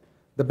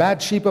 the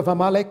bad sheep of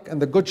Amalek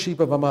and the good sheep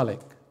of Amalek.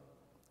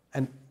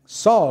 And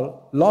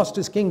Saul lost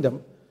his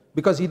kingdom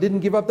because he didn't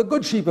give up the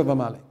good sheep of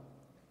Amalek.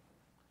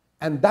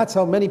 And that's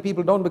how many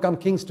people don't become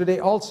kings today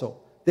also.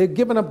 They've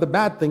given up the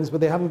bad things, but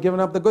they haven't given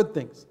up the good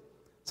things.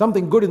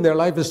 Something good in their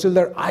life is still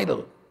their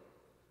idol.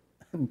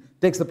 And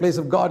takes the place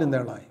of God in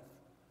their life.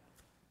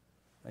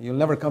 And you'll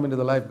never come into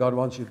the life God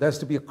wants you. There's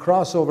to be a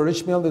crossover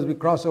Ishmael, there's to be a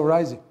crossover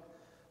Isaac.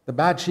 The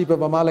bad sheep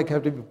of Amalek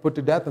have to be put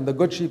to death, and the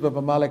good sheep of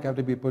Amalek have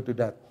to be put to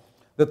death.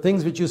 The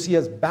things which you see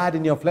as bad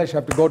in your flesh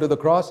have to go to the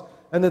cross,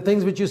 and the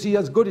things which you see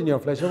as good in your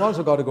flesh have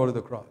also got to go to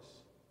the cross.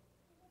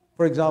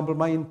 For example,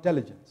 my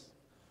intelligence.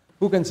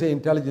 Who can say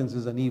intelligence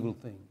is an evil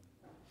thing?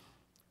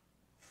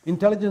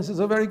 Intelligence is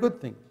a very good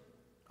thing.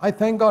 I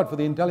thank God for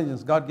the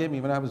intelligence God gave me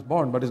when I was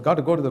born, but it's got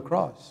to go to the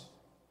cross.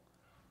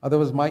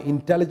 Otherwise, my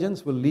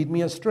intelligence will lead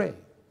me astray.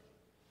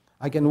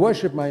 I can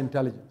worship my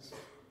intelligence.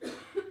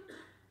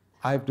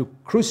 I have to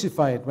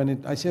crucify it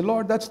when I say,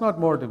 Lord, that's not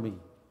more to me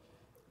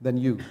than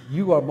you.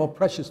 You are more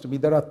precious to me.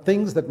 There are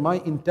things that my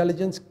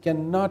intelligence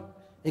cannot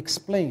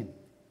explain.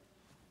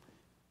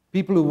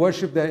 People who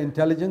worship their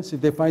intelligence,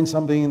 if they find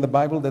something in the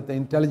Bible that the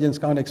intelligence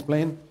can't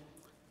explain,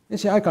 they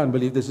say, I can't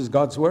believe this is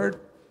God's word.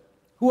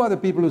 Who are the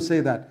people who say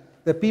that?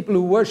 The people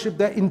who worship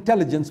their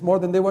intelligence more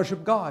than they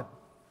worship God.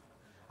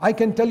 I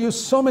can tell you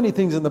so many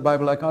things in the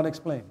Bible I can't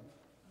explain.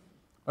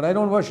 But I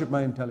don't worship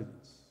my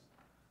intelligence,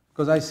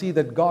 because I see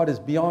that God is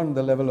beyond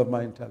the level of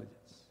my intelligence.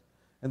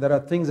 And there are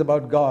things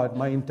about God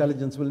my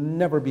intelligence will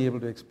never be able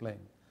to explain.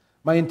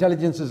 My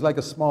intelligence is like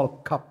a small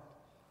cup.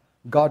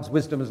 God's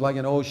wisdom is like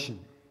an ocean.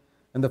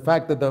 And the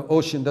fact that the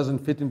ocean doesn't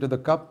fit into the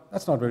cup,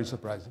 that's not very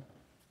surprising.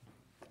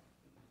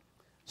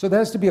 So there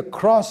has to be a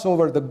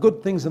crossover, the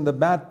good things and the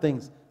bad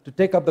things, to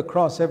take up the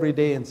cross every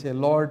day and say,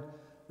 Lord,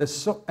 there's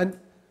so... And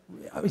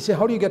we say,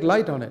 how do you get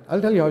light on it?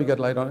 I'll tell you how you get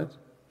light on it.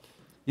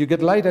 You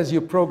get light as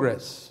you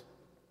progress.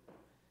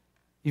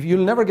 If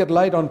you'll never get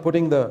light on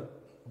putting the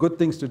good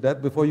things to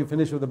death before you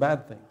finish with the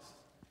bad things.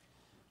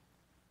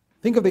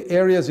 Think of the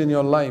areas in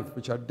your life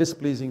which are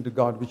displeasing to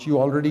God, which you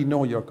already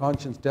know, your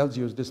conscience tells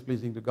you is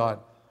displeasing to God.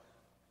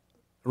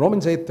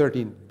 Romans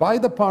 8:13, by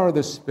the power of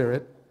the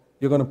Spirit,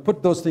 you're going to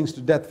put those things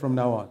to death from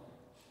now on.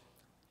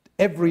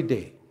 Every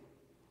day.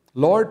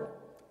 Lord,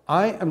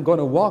 I am going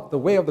to walk the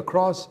way of the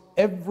cross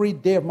every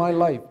day of my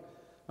life.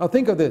 Now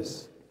think of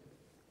this.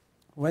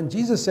 When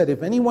Jesus said,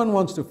 if anyone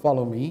wants to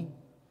follow me,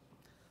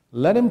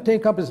 let him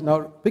take up his...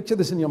 Now picture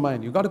this in your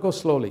mind. You've got to go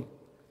slowly.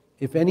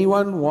 If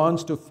anyone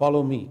wants to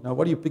follow me. Now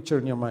what do you picture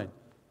in your mind?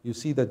 You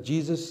see that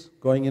Jesus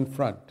going in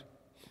front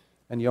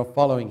and you're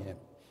following him.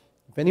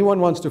 If anyone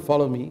wants to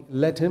follow me,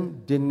 let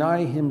him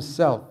deny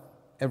himself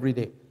every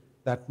day.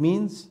 That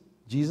means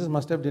Jesus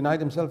must have denied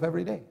himself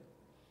every day.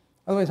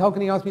 Otherwise, how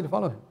can he ask me to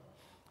follow him?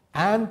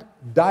 And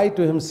die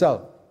to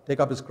himself,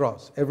 take up his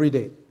cross every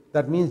day.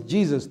 That means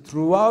Jesus,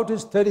 throughout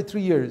his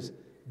 33 years,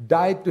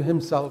 died to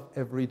himself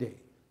every day.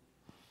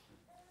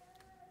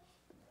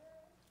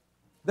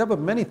 There were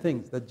many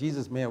things that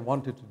Jesus may have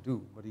wanted to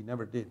do, but he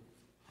never did.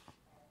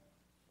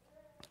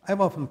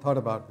 I've often thought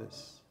about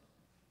this.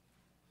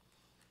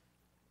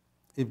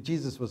 If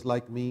Jesus was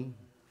like me,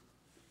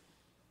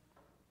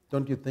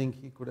 don't you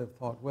think he could have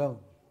thought, well,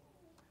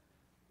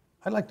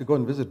 I'd like to go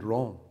and visit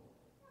Rome,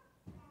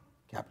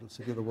 capital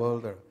city of the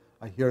world.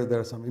 I hear there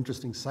are some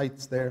interesting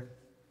sites there.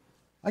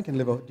 I can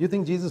live do you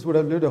think Jesus would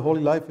have lived a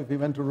holy life if he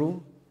went to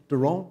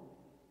Rome?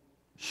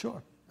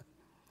 Sure.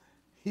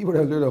 He would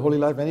have lived a holy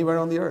life anywhere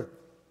on the earth.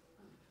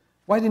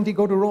 Why didn't he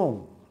go to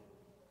Rome?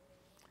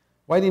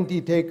 Why didn't he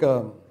take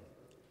a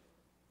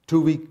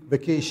 2-week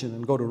vacation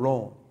and go to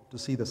Rome to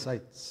see the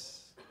sights?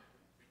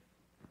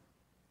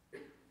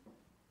 It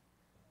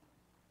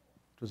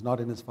was not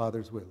in his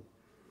Father's will,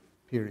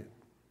 period.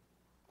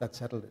 That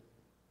settled it.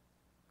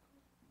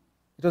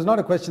 It was not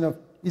a question of,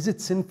 is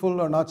it sinful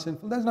or not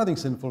sinful? There's nothing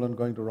sinful in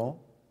going to Rome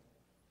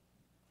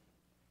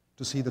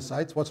to see the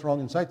sights. What's wrong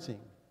in sightseeing?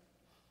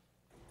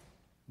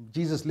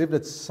 Jesus lived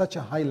at such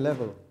a high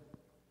level,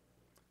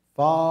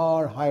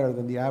 far higher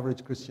than the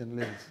average Christian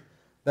lives.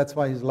 That's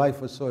why his life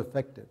was so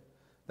effective.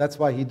 That's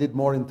why he did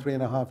more in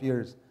 3.5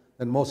 years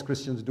than most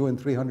Christians do in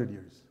 300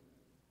 years,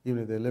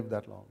 even if they lived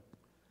that long.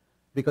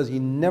 Because he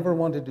never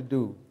wanted to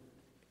do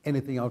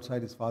anything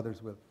outside his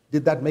Father's will.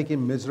 Did that make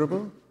him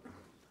miserable?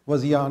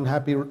 Was he an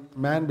unhappy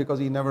man because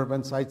he never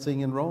went sightseeing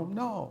in Rome?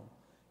 No.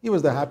 He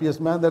was the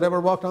happiest man that ever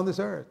walked on this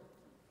earth.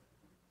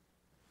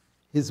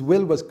 His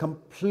will was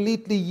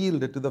completely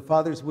yielded to the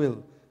Father's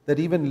will, that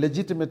even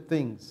legitimate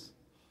things,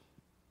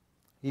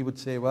 he would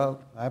say,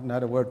 well, I haven't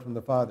had a word from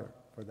the Father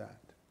for that.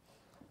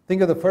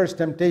 Think of the first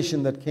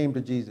temptation that came to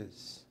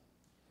Jesus.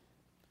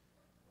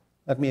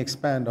 Let me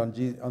expand on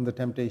the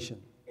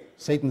temptation.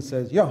 Satan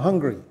says, you're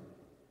hungry.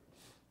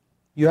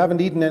 You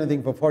haven't eaten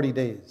anything for 40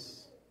 days.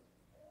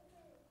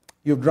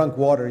 You've drunk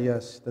water,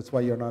 yes, that's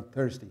why you're not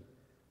thirsty.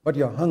 But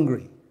you're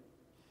hungry.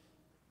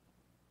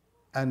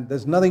 And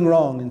there's nothing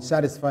wrong in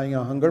satisfying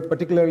your hunger,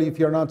 particularly if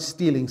you're not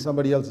stealing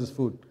somebody else's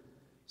food.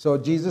 So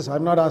Jesus,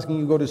 I'm not asking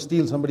you to go to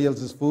steal somebody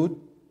else's food.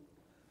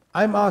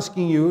 I'm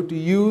asking you to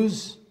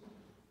use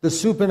the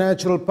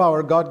supernatural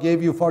power God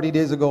gave you 40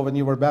 days ago when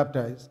you were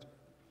baptized.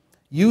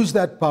 Use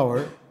that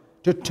power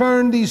to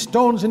turn these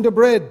stones into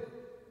bread.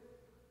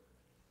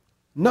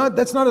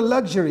 That's not a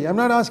luxury. I'm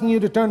not asking you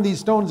to turn these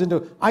stones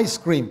into ice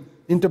cream,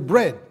 into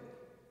bread.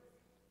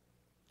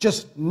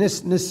 Just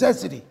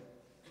necessity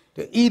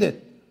to eat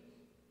it.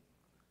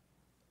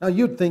 Now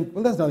you'd think,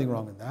 well, there's nothing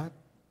wrong in that.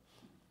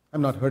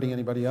 I'm not hurting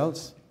anybody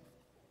else.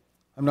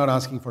 I'm not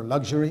asking for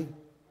luxury.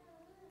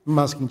 I'm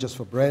asking just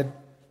for bread.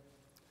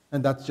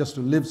 And that's just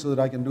to live so that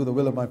I can do the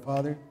will of my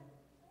Father.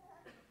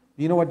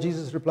 You know what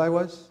Jesus' reply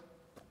was?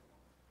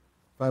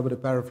 If I were to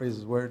paraphrase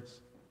his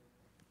words.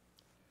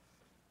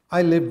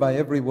 I live by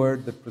every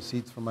word that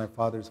proceeds from my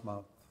Father's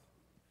mouth.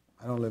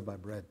 I don't live by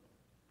bread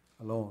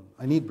alone.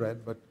 I need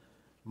bread, but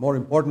more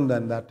important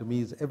than that to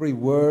me is every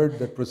word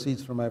that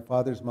proceeds from my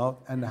Father's mouth,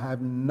 and I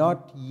have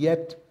not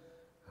yet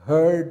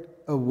heard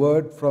a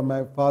word from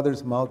my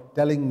Father's mouth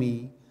telling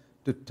me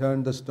to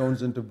turn the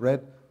stones into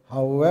bread,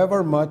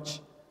 however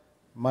much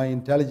my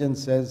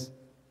intelligence says,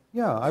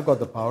 yeah, I've got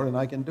the power and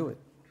I can do it.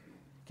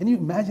 Can you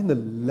imagine the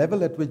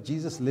level at which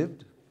Jesus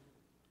lived?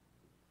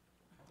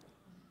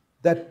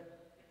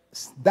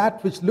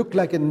 That which looked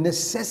like a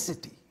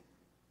necessity,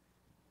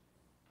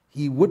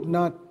 he would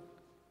not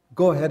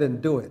go ahead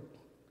and do it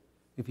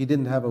if he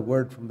didn't have a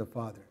word from the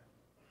Father.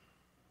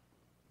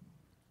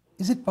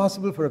 Is it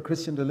possible for a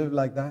Christian to live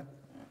like that?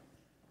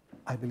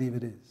 I believe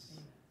it is.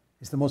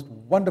 It's the most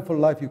wonderful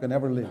life you can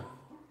ever live.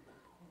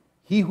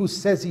 He who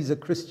says he's a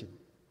Christian,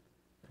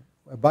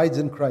 abides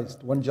in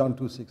Christ, 1 John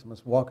 2:6,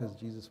 must walk as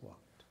Jesus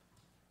walked.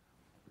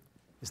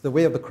 It's the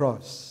way of the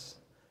cross.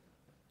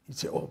 You'd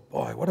say, oh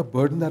boy, what a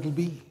burden that'll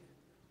be.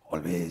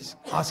 Always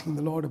asking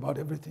the Lord about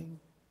everything.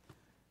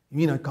 You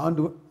mean I can't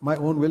do my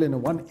own will in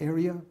one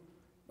area?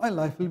 My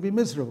life will be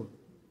miserable.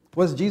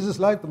 Was Jesus'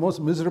 life the most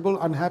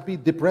miserable, unhappy,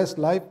 depressed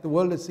life the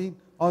world has seen?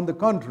 On the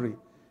contrary,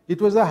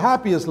 it was the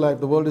happiest life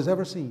the world has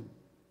ever seen.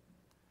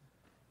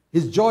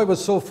 His joy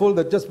was so full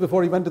that just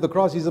before he went to the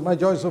cross, he said, my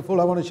joy is so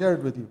full, I want to share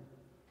it with you.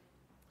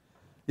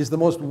 It's the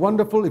most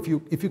wonderful, if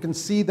you can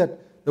see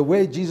that the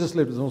way Jesus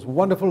lived is the most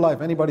wonderful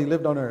life anybody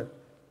lived on earth,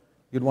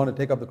 you'd want to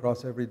take up the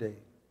cross every day.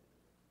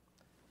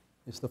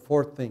 It's the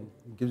fourth thing.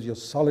 It gives you a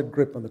solid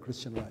grip on the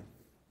Christian life.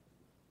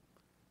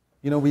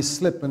 You know, we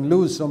slip and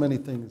lose so many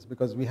things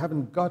because we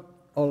haven't got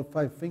all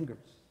 5 fingers.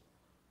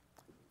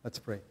 Let's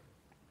pray.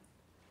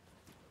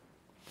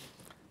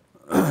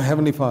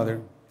 Heavenly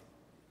Father,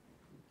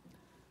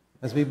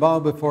 as we bow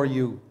before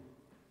you,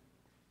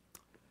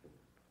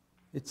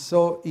 it's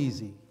so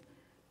easy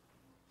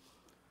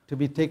to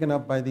be taken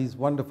up by these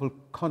wonderful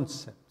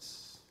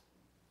concepts.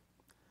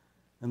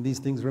 And these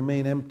things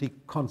remain empty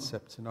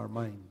concepts in our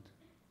mind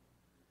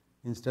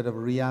instead of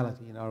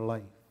reality in our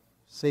life.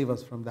 Save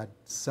us from that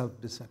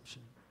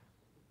self-deception.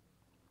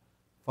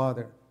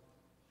 Father,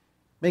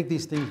 make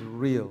these things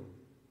real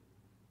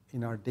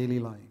in our daily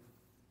life,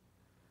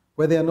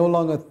 where they are no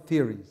longer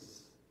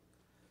theories,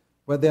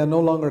 where they are no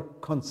longer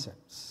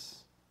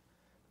concepts,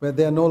 where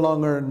they are no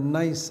longer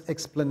nice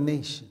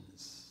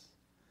explanations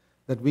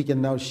that we can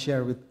now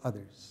share with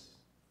others.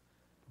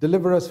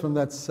 Deliver us from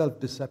that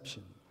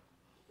self-deception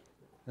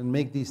and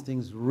make these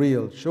things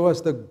real. Show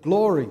us the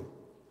glory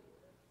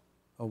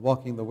of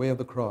walking the way of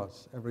the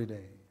cross every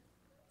day,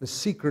 the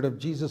secret of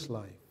Jesus'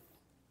 life.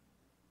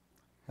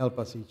 Help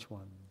us each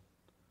one.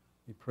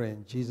 We pray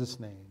in Jesus'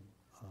 name.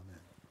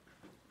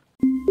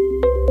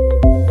 Amen.